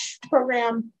research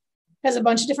program has a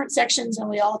bunch of different sections, and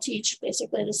we all teach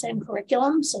basically the same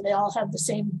curriculum. So they all have the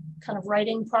same kind of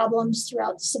writing problems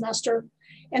throughout the semester.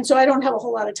 And so I don't have a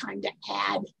whole lot of time to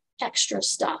add extra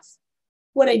stuff.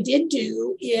 What I did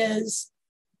do is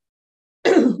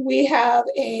we have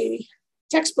a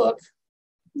textbook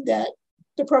that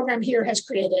the program here has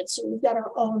created. So we've got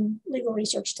our own legal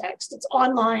research text. It's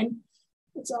online.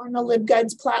 It's on the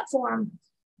LibGuides platform.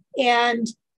 And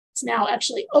it's now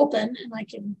actually open, and I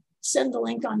can send the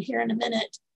link on here in a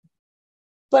minute.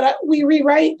 But we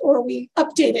rewrite or we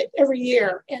update it every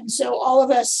year. And so all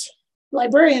of us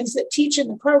librarians that teach in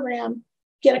the program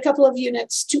get a couple of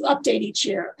units to update each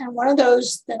year. And one of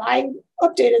those that I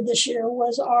updated this year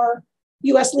was our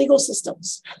US legal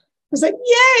systems. I was like,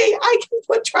 yay, I can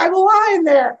put tribal law in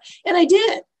there. And I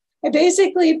did. I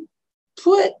basically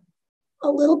put a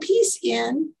little piece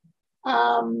in.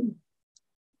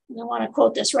 I want to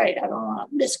quote this right. I don't want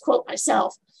to misquote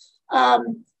myself.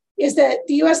 Is that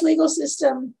the US legal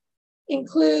system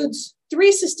includes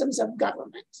 3 systems of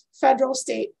government: federal,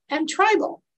 state, and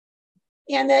tribal,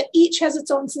 and that each has its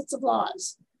own sets of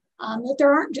laws, that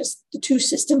there aren't just the 2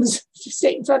 systems,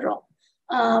 state and federal.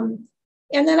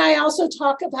 And then I also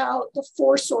talk about the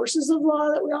 4 sources of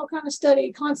law that we all kind of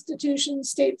study: constitutions,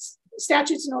 states,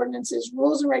 statutes and ordinances,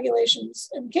 rules and regulations,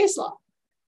 and case law.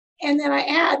 And then I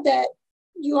add that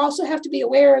you also have to be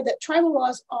aware that tribal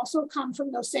laws also come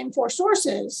from those same 4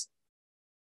 sources,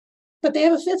 but they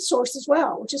have a 5th source as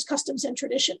well, which is customs and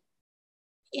tradition.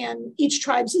 And each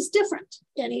tribe's is different,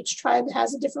 and each tribe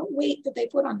has a different weight that they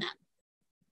put on that.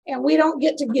 And we don't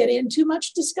get into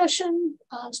much discussion.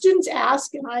 Students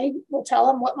ask, and I will tell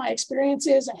them what my experience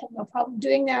is. I have no problem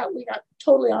doing that. We got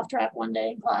totally off track one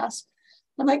day in class.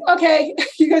 I'm like, okay,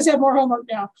 you guys have more homework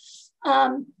now.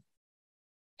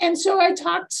 And so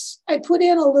I put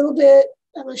in a little bit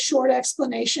of a short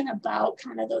explanation about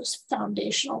kind of those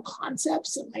foundational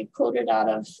concepts. And I quoted out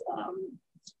of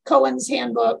Cohen's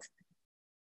handbook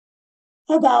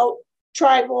about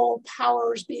tribal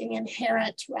powers being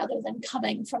inherent rather than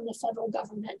coming from the federal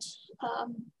government.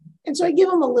 And so I give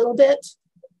them a little bit,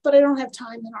 but I don't have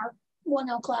time in our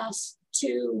 1L class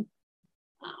to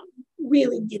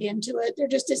really get into it. There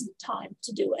just isn't time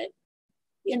to do it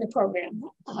in the program.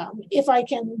 If I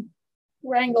can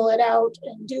wrangle it out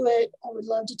and do it, I would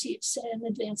love to teach, say, an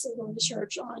advanced legal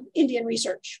research on Indian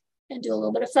research and do a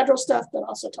little bit of federal stuff, but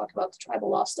also talk about the tribal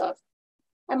law stuff.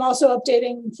 I'm also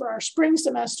updating for our spring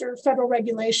semester federal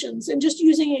regulations and just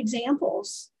using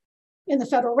examples in the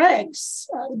federal regs,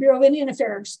 the Bureau of Indian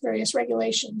Affairs, various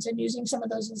regulations, and using some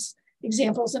of those as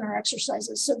examples in our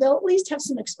exercises. So they'll at least have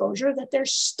some exposure that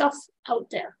there's stuff out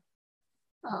there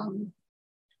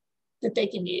that they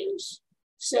can use.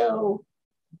 So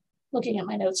looking at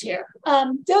my notes here.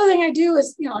 The other thing I do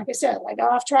is, like I said, I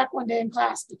got off track one day in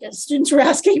class because students were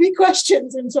asking me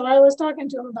questions. And so I was talking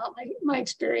to them about my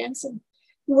experience and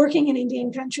working in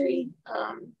Indian country.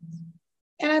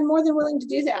 And I'm more than willing to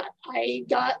do that. I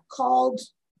got called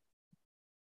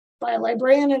by a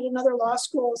librarian at another law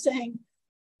school saying,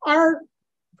 our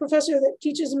professor that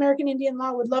teaches American Indian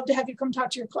law would love to have you come talk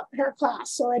to her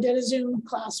class. So I did a Zoom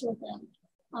class with them.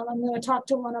 I'm going to talk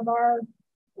to one of our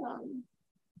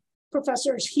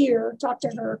professors here, talk to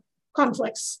her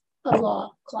conflicts of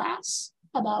law class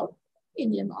about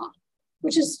Indian law,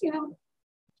 which is,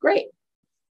 great.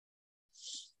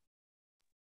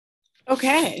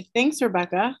 Okay, thanks,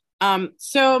 Rebecca.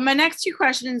 So my next two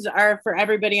questions are for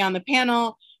everybody on the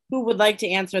panel who would like to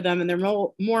answer them, and they're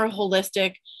more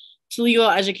holistic to legal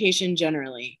education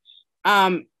generally.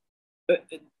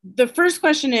 The first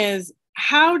question is,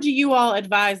 how do you all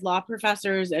advise law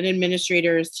professors and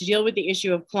administrators to deal with the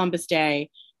issue of Columbus Day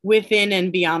within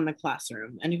and beyond the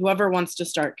classroom? And whoever wants to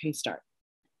start can start.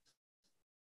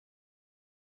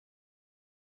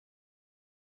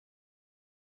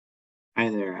 Hi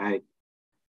there.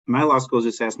 My law school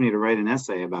just asked me to write an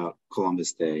essay about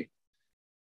Columbus Day.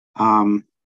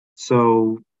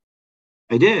 So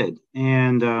I did.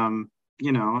 And,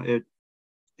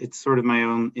 it's sort of my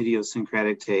own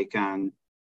idiosyncratic take on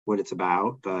what it's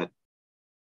about. But,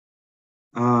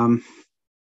 I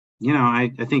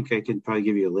think I could probably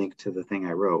give you a link to the thing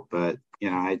I wrote. But,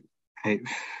 I'm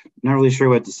not really sure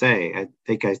what to say. I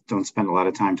think I don't spend a lot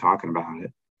of time talking about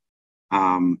it.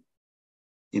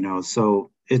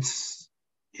 So it's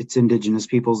Indigenous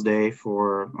Peoples Day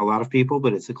for a lot of people,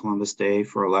 but it's a Columbus Day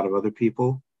for a lot of other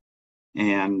people.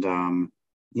 And,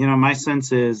 my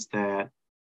sense is that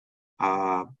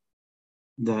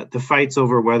the fights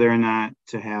over whether or not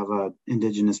to have a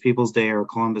Indigenous Peoples Day or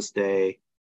Columbus Day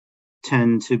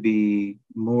tend to be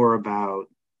more about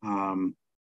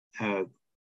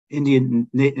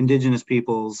Indigenous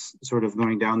peoples sort of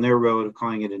going down their road of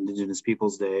calling it Indigenous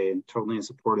Peoples Day, and totally in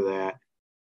support of that.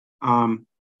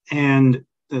 And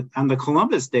on the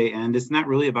Columbus Day end, it's not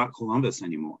really about Columbus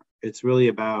anymore. It's really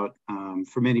about,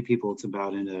 for many people, it's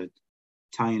about an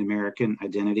Italian-American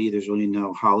identity. There's really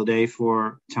no holiday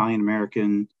for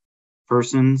Italian-American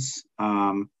persons,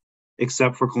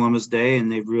 except for Columbus Day,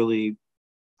 and they've really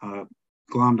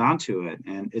glommed onto it.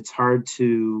 And it's hard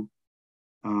to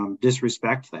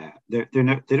disrespect that. They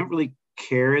don't really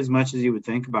care as much as you would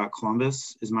think about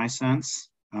Columbus, is my sense.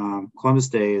 Columbus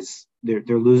Day is, they're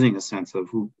losing a sense of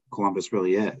who Columbus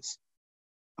really is.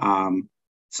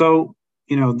 So,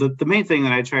 the main thing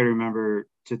that I try to remember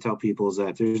to tell people is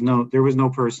that there was no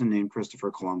person named Christopher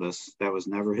Columbus. That was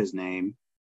never his name.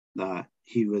 There's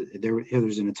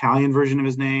an Italian version of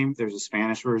his name. There's a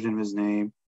Spanish version of his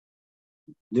name.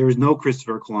 There was no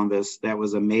Christopher Columbus. That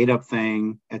was a made-up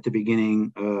thing at the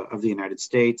beginning of the United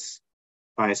States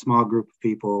by a small group of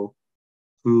people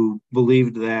who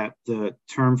believed that the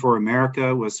term for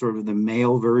America was sort of the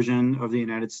male version of the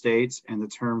United States, and the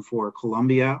term for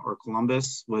Columbia or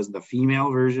Columbus was the female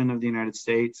version of the United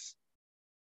States.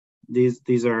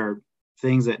 These are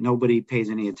things that nobody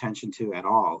pays any attention to at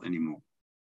all anymore.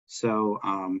 So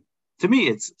to me,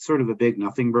 it's sort of a big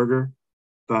nothing burger.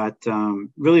 But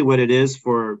really what it is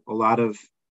for a lot of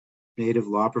Native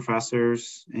law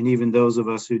professors, and even those of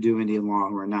us who do Indian law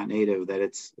who are not Native, that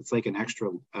it's like an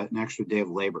extra day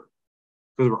of labor,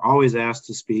 because we're always asked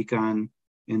to speak on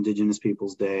Indigenous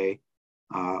Peoples Day,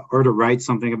 or to write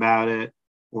something about it,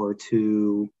 or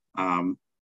to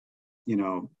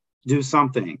do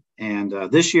something. And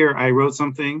this year I wrote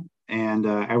something, and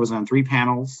I was on 3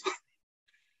 panels.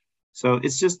 So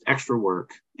it's just extra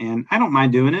work, and I don't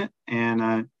mind doing it. And,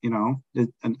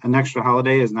 an extra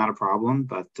holiday is not a problem,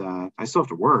 but I still have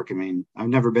to work. I mean, I've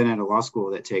never been at a law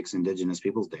school that takes Indigenous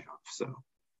Peoples Day off. So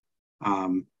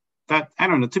that, I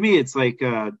don't know, to me, it's like,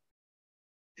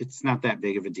 it's not that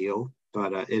big of a deal,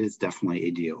 but it is definitely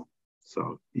a deal.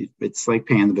 So it's like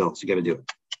paying the bills. You got to do it.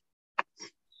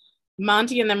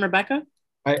 Monty and then Rebecca.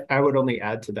 I would only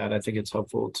add to that. I think it's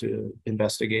helpful to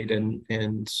investigate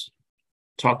and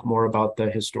talk more about the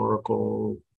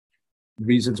historical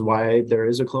reasons why there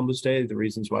is a Columbus Day, the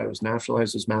reasons why it was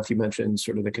nationalized, as Matthew mentioned,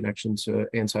 sort of the connection to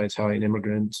anti-Italian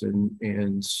immigrants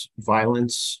and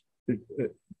violence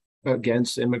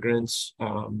against immigrants.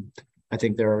 I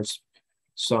think there's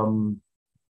some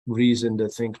reason to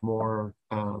think more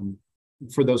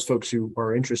for those folks who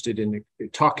are interested in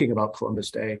talking about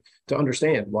Columbus Day, to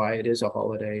understand why it is a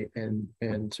holiday, and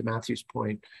to Matthew's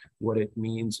point, what it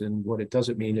means and what it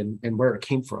doesn't mean, and where it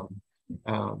came from.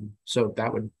 So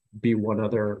that would be one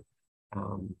other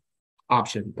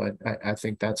option, but I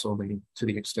think that's only to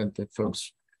the extent that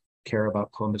folks care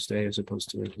about Columbus Day as opposed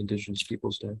to Indigenous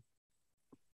Peoples Day.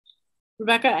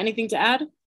 Rebecca, anything to add?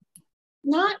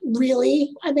 Not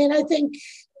really. I mean,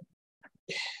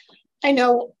 I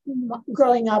know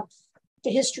growing up, the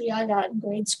history I got in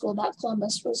grade school about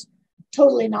Columbus was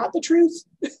totally not the truth.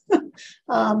 And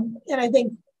I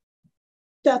think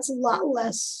that's a lot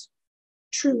less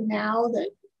true now, that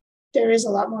there is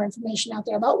a lot more information out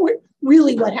there about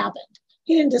really what happened.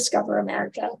 He didn't discover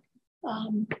America,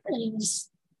 and he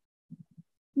was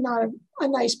not a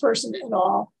nice person at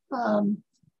all.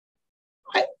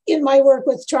 In my work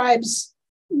with tribes,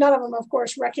 none of them, of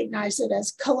course, recognized it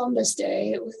as Columbus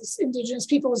Day. It was Indigenous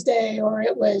Peoples Day, or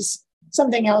it was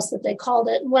something else that they called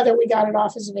it. And whether we got it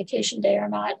off as a vacation day or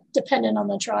not, dependent on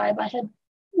the tribe. I had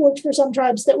worked for some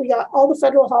tribes that we got all the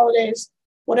federal holidays,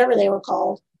 whatever they were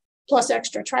called, plus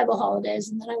extra tribal holidays.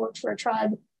 And then I worked for a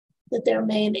tribe that their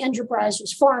main enterprise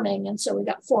was farming. And so we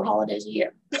got 4 holidays a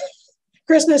year.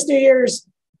 Christmas, New Year's,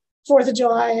 4th of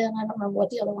July, and I don't remember what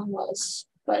the other one was.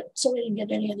 But so we didn't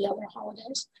get any of the other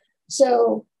holidays.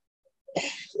 So,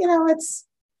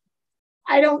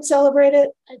 I don't celebrate it.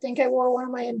 I think I wore one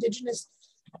of my Indigenous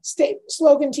state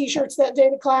slogan t-shirts that day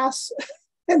to class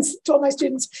and told my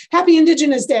students, Happy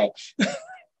Indigenous Day.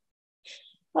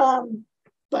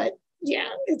 But yeah,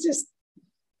 it's just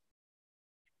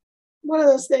one of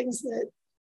those things that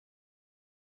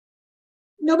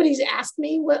nobody's asked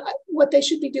me what they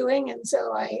should be doing. And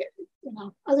so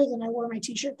other than I wore my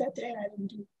t-shirt that day, I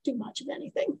didn't do much of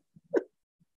anything.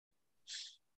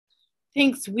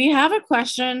 Thanks. We have a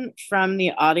question from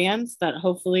the audience that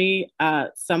hopefully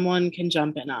someone can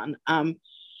jump in on.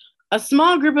 A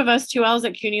small group of us 2Ls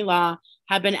at CUNY Law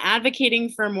have been advocating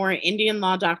for more Indian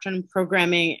law doctrine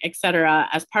programming, et cetera.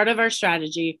 As part of our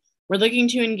strategy, we're looking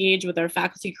to engage with our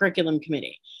faculty curriculum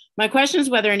committee. My question is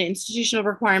whether an institutional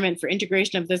requirement for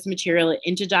integration of this material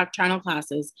into doctrinal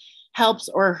classes helps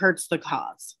or hurts the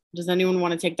cause. Does anyone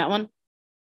want to take that one?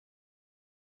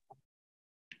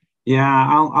 Yeah,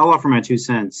 I'll offer my 2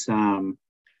 cents.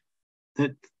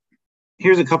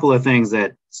 Here's a couple of things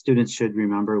that students should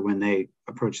remember when they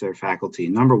approach their faculty.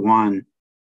 Number one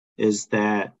is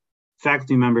that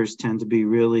faculty members tend to be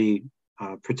really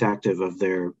protective of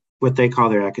what they call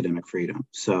their academic freedom.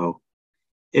 So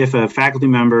if a faculty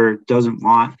member doesn't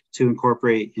want to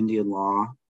incorporate Indian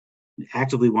law,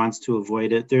 actively wants to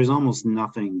avoid it, there's almost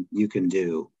nothing you can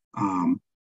do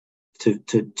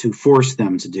to force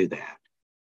them to do that.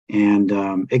 And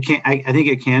I think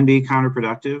it can be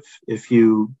counterproductive if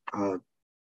you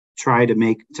try to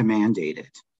mandate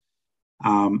it.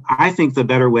 I think the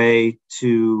better way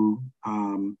to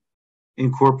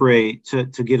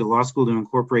get a law school to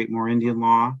incorporate more Indian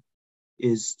law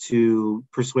is to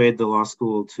persuade the law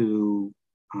school to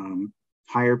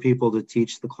hire people to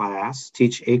teach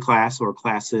a class or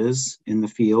classes in the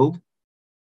field.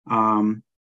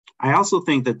 I also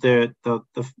think that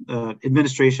the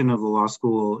administration of the law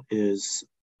school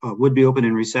would be open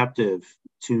and receptive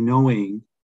to knowing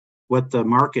what the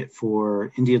market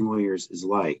for Indian lawyers is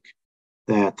like,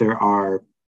 that there are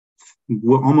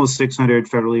almost 600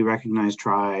 federally recognized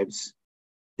tribes.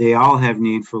 They all have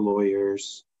need for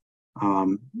lawyers.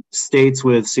 States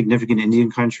with significant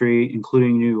Indian country,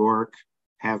 including New York,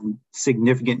 have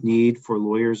significant need for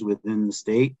lawyers within the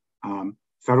state.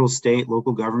 Federal, state,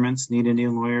 local governments need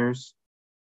Indian lawyers.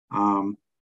 A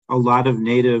lot of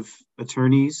Native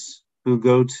attorneys who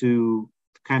go to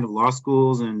kind of law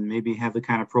schools and maybe have the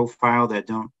kind of profile that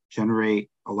don't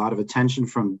generate a lot of attention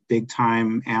from big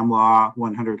time AmLaw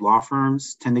 100 law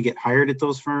firms tend to get hired at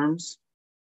those firms.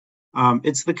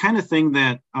 It's the kind of thing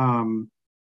that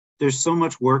there's so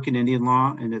much work in Indian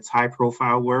law, and it's high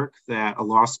profile work, that a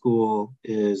law school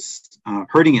is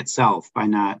hurting itself by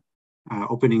not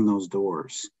opening those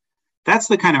doors. That's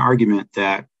the kind of argument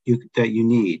that you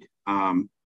need.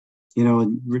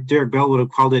 Derek Bell would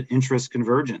have called it interest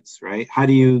convergence, right? How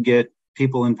do you get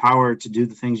people in power to do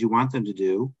the things you want them to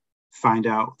do? Find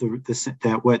out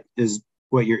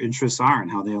what your interests are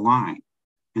and how they align,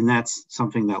 and that's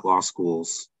something that law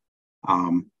schools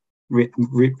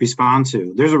respond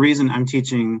to. There's a reason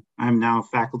I'm now a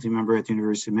faculty member at the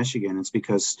University of Michigan. It's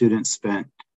because students spent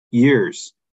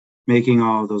years making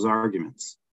all of those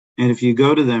arguments. And if you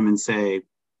go to them and say,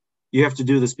 you have to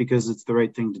do this because it's the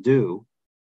right thing to do,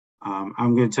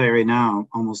 I'm going to tell you right now,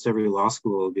 almost every law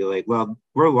school will be like, well,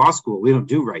 we're a law school. We don't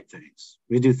do right things.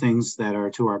 We do things that are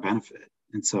to our benefit.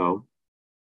 And so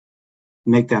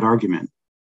make that argument.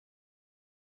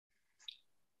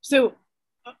 So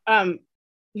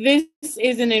this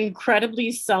is an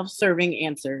incredibly self-serving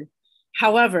answer.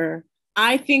 However,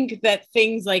 I think that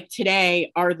things like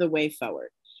today are the way forward.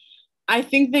 I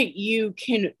think that you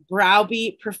can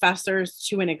browbeat professors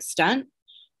to an extent,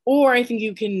 or I think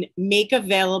you can make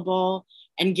available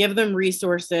and give them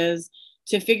resources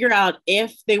to figure out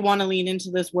if they want to lean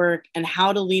into this work and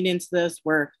how to lean into this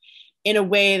work in a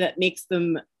way that makes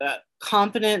them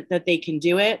confident that they can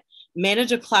do it,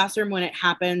 manage a classroom when it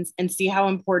happens, and see how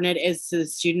important it is to the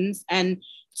students and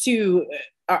to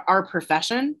our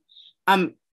profession.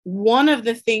 One of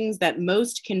the things that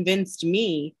most convinced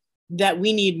me that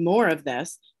we need more of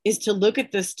this is to look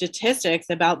at the statistics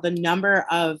about the number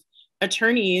of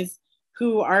attorneys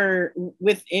who are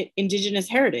with Indigenous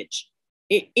heritage.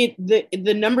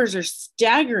 The numbers are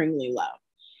staggeringly low.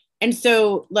 And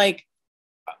so, like,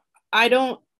 I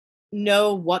don't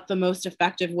know what the most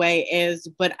effective way is,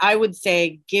 but I would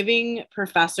say giving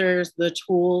professors the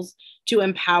tools to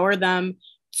empower them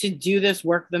to do this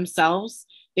work themselves.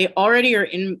 They already are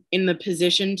in the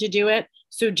position to do it.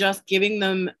 So just giving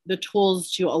them the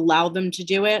tools to allow them to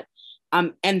do it,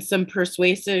 and some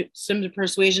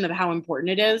persuasion of how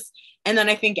important it is. And then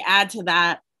I think add to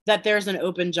that there's an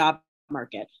open job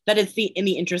market, that it's in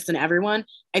the interest in everyone.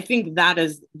 I think that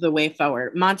is the way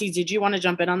forward. Monty, did you want to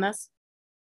jump in on this?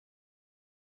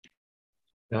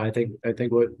 No, I think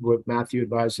what Matthew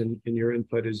advised in your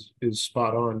input is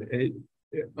spot on.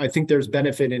 I think there's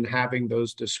benefit in having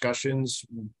those discussions,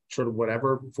 sort of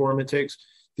whatever form it takes.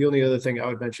 The only other thing I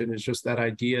would mention is just that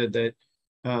idea that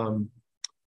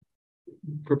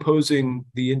proposing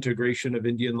the integration of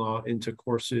Indian law into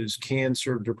courses can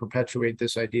serve to perpetuate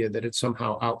this idea that it's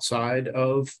somehow outside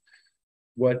of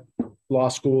what law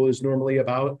school is normally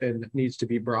about and needs to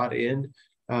be brought in.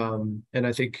 And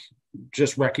I think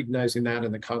just recognizing that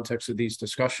in the context of these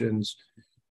discussions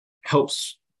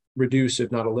helps reduce,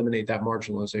 if not eliminate, that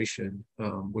marginalization,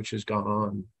 which has gone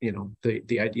on. You know,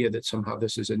 the idea that somehow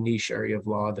this is a niche area of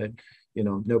law that, you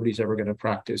know, nobody's ever going to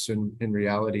practice in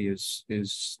reality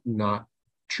is not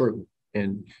true.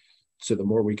 And so the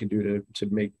more we can do to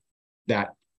make that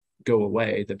go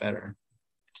away, the better.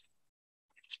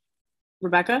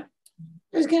 Rebecca?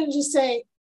 I was going to just say,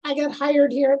 I got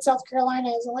hired here at South Carolina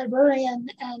as a librarian,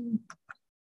 and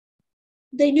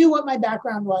they knew what my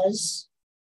background was.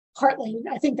 Partly,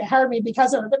 I think they hired me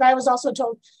because of it, but I was also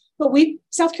told, but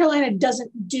South Carolina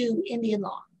doesn't do Indian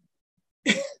law.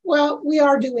 Well, we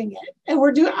are doing it, and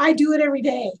I do it every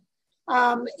day.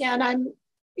 And I'm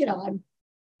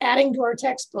adding to our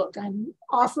textbook. I'm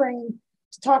offering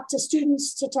to talk to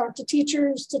students, to talk to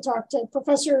teachers, to talk to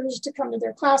professors, to come to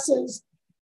their classes.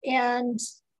 And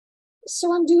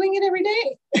so I'm doing it every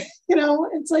day.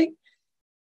 It's like,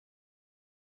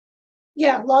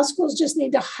 yeah, law schools just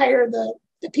need to hire the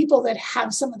people that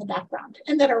have some of the background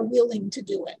and that are willing to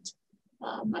do it.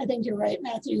 I think you're right,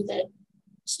 Matthew, that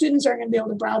students aren't going to be able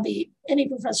to browbeat any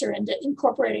professor into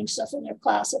incorporating stuff in their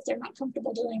class if they're not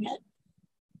comfortable doing it,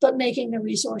 but making the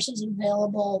resources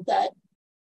available that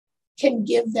can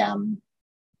give them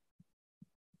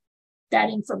that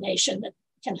information that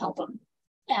can help them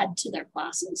add to their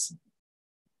classes.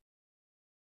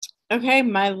 Okay,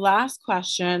 my last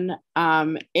question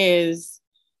is,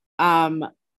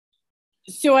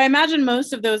 so I imagine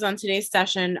most of those on today's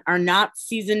session are not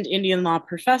seasoned Indian law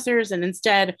professors and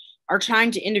instead are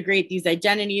trying to integrate these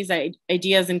identities,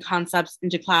 ideas, and concepts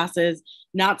into classes,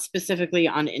 not specifically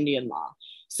on Indian law.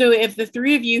 So if the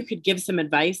three of you could give some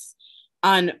advice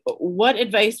on what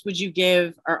advice would you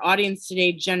give our audience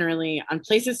today generally on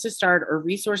places to start or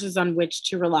resources on which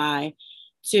to rely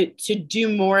to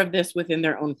do more of this within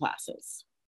their own classes?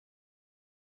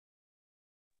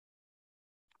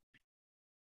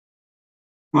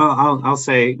 Well, I'll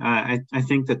say I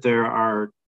think that there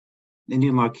are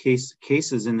Indian law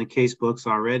cases in the case books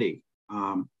already.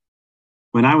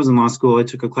 When I was in law school, I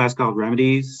took a class called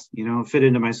Remedies. It fit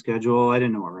into my schedule. I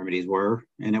didn't know what remedies were,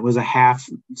 and it was a half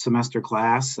semester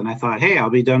class. And I thought, hey, I'll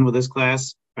be done with this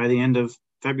class by the end of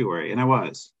February, and I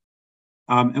was.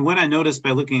 And what I noticed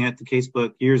by looking at the case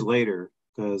book years later,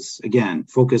 because again,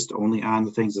 focused only on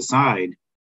the things aside,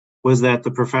 was that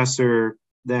the professor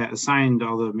that assigned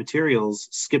all the materials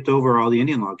skipped over all the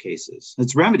Indian law cases.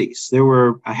 It's remedies. There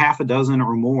were a half a dozen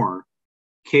or more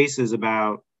cases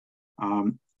about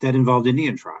that involved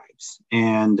Indian tribes,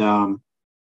 and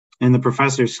the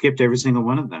professor skipped every single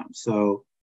one of them. So,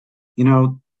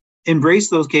 embrace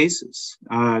those cases.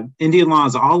 Indian law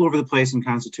is all over the place in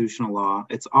constitutional law.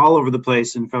 It's all over the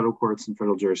place in federal courts and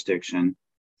federal jurisdiction.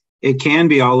 It can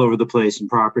be all over the place in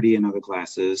property and other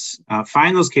classes.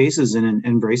 Find those cases and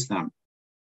embrace them.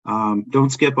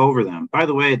 Don't skip over them. By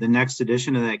the way, the next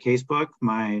edition of that case book,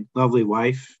 my lovely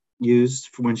wife used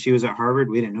when she was at Harvard.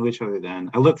 We didn't know each other then.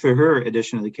 I looked through her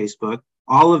edition of the case book.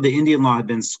 All of the Indian law had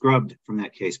been scrubbed from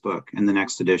that case book in the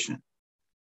next edition.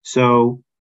 So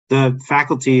the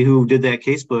faculty who did that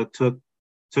casebook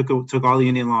took all the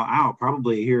Indian law out,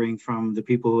 probably hearing from the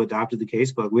people who adopted the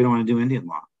casebook, we don't want to do Indian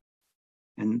law.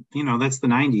 And, that's the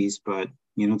 90s, but,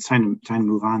 it's time to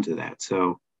move on to that.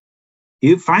 So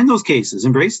you find those cases,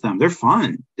 embrace them. They're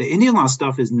fun. The Indian law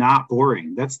stuff is not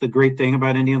boring. That's the great thing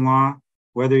about Indian law,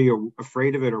 whether you're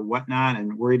afraid of it or whatnot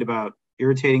and worried about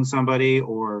irritating somebody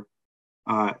or,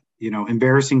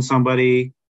 embarrassing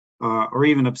somebody or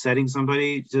even upsetting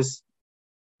somebody, just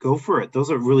go for it.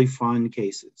 Those are really fun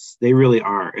cases. They really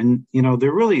are. And,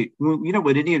 they're really,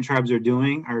 what Indian tribes are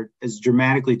doing is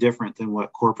dramatically different than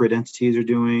what corporate entities are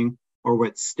doing or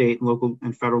what state, local,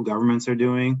 and federal governments are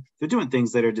doing. They're doing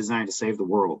things that are designed to save the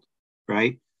world,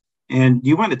 right? And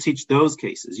you want to teach those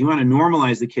cases. You want to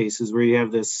normalize the cases where you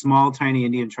have this small, tiny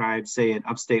Indian tribe, say in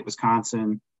upstate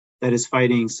Wisconsin, that is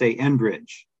fighting, say,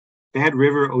 Enbridge. Bad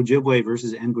River Ojibwe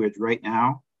versus Enbridge right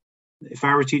now. If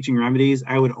I were teaching remedies,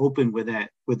 I would open with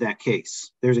that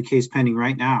case. There's a case pending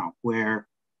right now where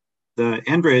the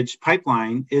Enbridge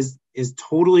pipeline is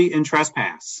totally in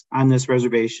trespass on this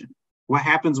reservation. What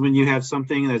happens when you have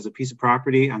something that's a piece of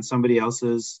property on somebody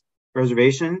else's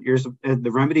reservation?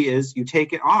 The remedy is you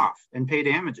take it off and pay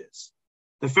damages.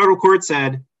 The federal court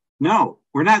said, no,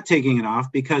 we're not taking it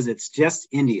off because it's just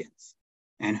Indians.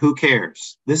 And who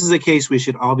cares? This is a case we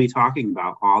should all be talking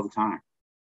about all the time.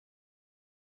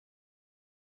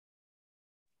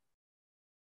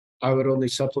 I would only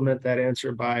supplement that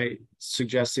answer by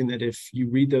suggesting that if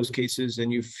you read those cases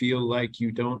and you feel like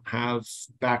you don't have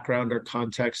background or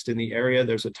context in the area,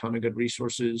 there's a ton of good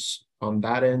resources on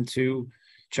that end too.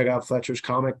 Check out Fletcher's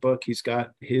comic book. He's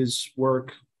got his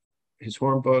work, his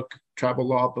horn book, tribal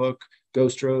law book,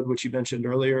 Ghost Road, which you mentioned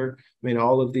earlier. I mean,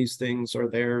 all of these things are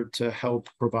there to help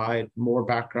provide more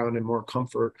background and more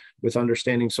comfort with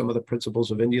understanding some of the principles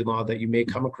of Indian law that you may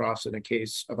come across in a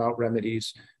case about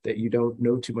remedies that you don't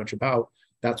know too much about.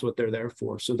 That's what they're there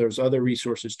for. So there's other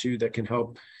resources too that can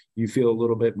help you feel a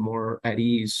little bit more at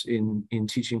ease in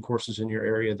teaching courses in your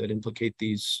area that implicate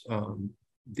these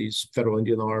federal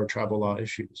Indian law or tribal law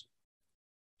issues.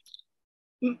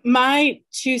 My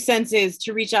 2 cents is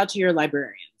to reach out to your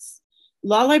librarians.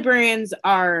 Law librarians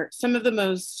are some of the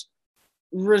most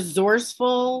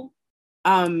resourceful,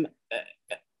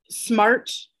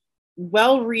 smart,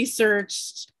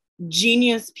 well-researched,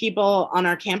 genius people on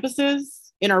our campuses,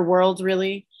 in our world,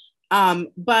 really.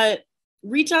 But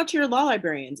reach out to your law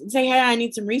librarians and say, hey, I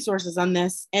need some resources on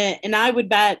this. And I would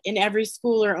bet in every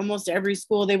school or almost every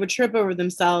school, they would trip over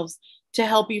themselves to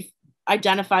help you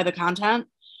identify the content.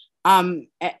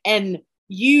 And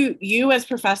you as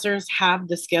professors have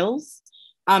the skills.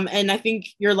 And I think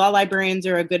your law librarians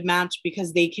are a good match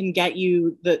because they can get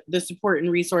you the support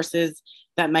and resources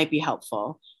that might be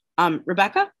helpful.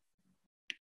 Rebecca?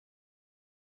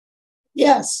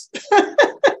 Yes.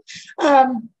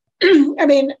 I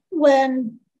mean,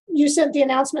 when you sent the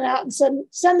announcement out and said,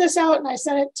 send this out, and I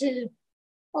sent it to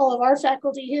all of our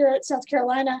faculty here at South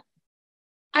Carolina,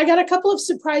 I got a couple of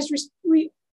surprise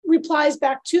replies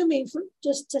back to me for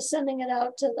just to sending it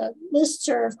out to the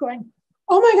listserv going,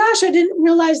 oh my gosh, I didn't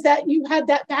realize that you had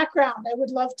that background. I would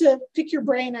love to pick your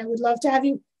brain. I would love to have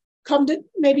you come to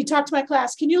maybe talk to my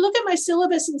class. Can you look at my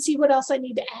syllabus and see what else I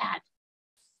need to add?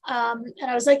 And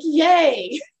I was like,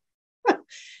 yay.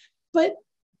 But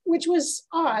which was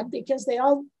odd because they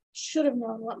all should have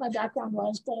known what my background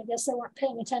was, but I guess they weren't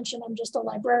paying attention. I'm just a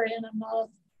librarian. I'm not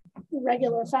a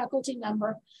regular faculty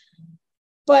member.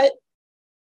 But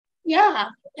yeah.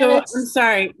 So I'm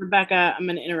sorry, Rebecca, I'm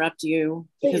going to interrupt you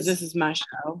because this is my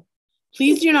show.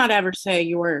 Please do not ever say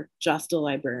you're just a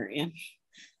librarian.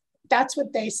 That's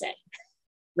what they say.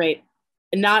 Right.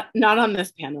 Not on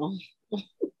this panel.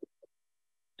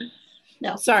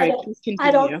 No, sorry, please continue.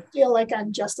 I don't feel like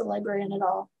I'm just a librarian at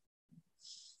all.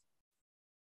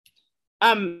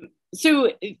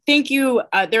 So thank you.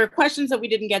 There are questions that we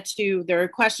didn't get to. There are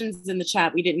questions in the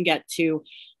chat we didn't get to.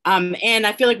 And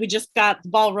I feel like we just got the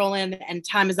ball rolling and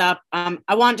time is up.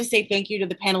 I want to say thank you to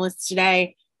the panelists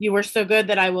today. You were so good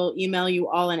that I will email you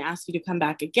all and ask you to come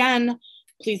back again.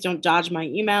 Please don't dodge my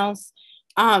emails.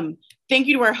 Thank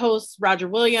you to our hosts, Roger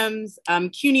Williams,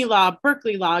 CUNY Law,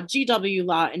 Berkeley Law, GW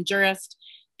Law, and Jurist.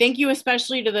 Thank you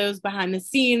especially to those behind the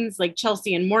scenes like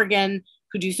Chelsea and Morgan,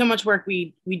 who do so much work.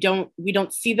 We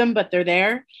don't see them, but they're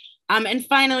there. And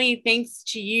finally, thanks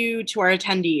to you, to our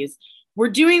attendees. We're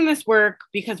doing this work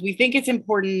because we think it's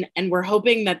important, and we're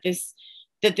hoping that this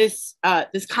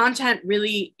content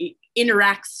really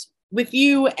interacts with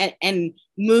you and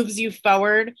moves you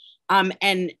forward.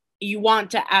 And you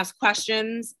want to ask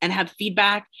questions and have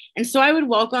feedback. And so I would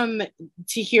welcome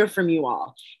to hear from you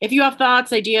all. If you have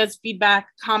thoughts, ideas, feedback,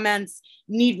 comments,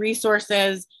 need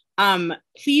resources,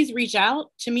 please reach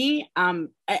out to me and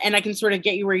I can sort of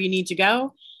get you where you need to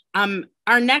go.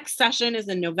 Our next session is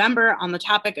in November on the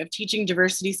topic of teaching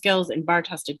diversity skills in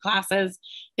bar-tested classes.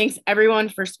 Thanks everyone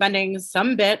for spending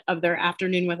some bit of their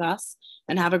afternoon with us,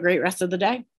 and have a great rest of the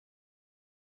day.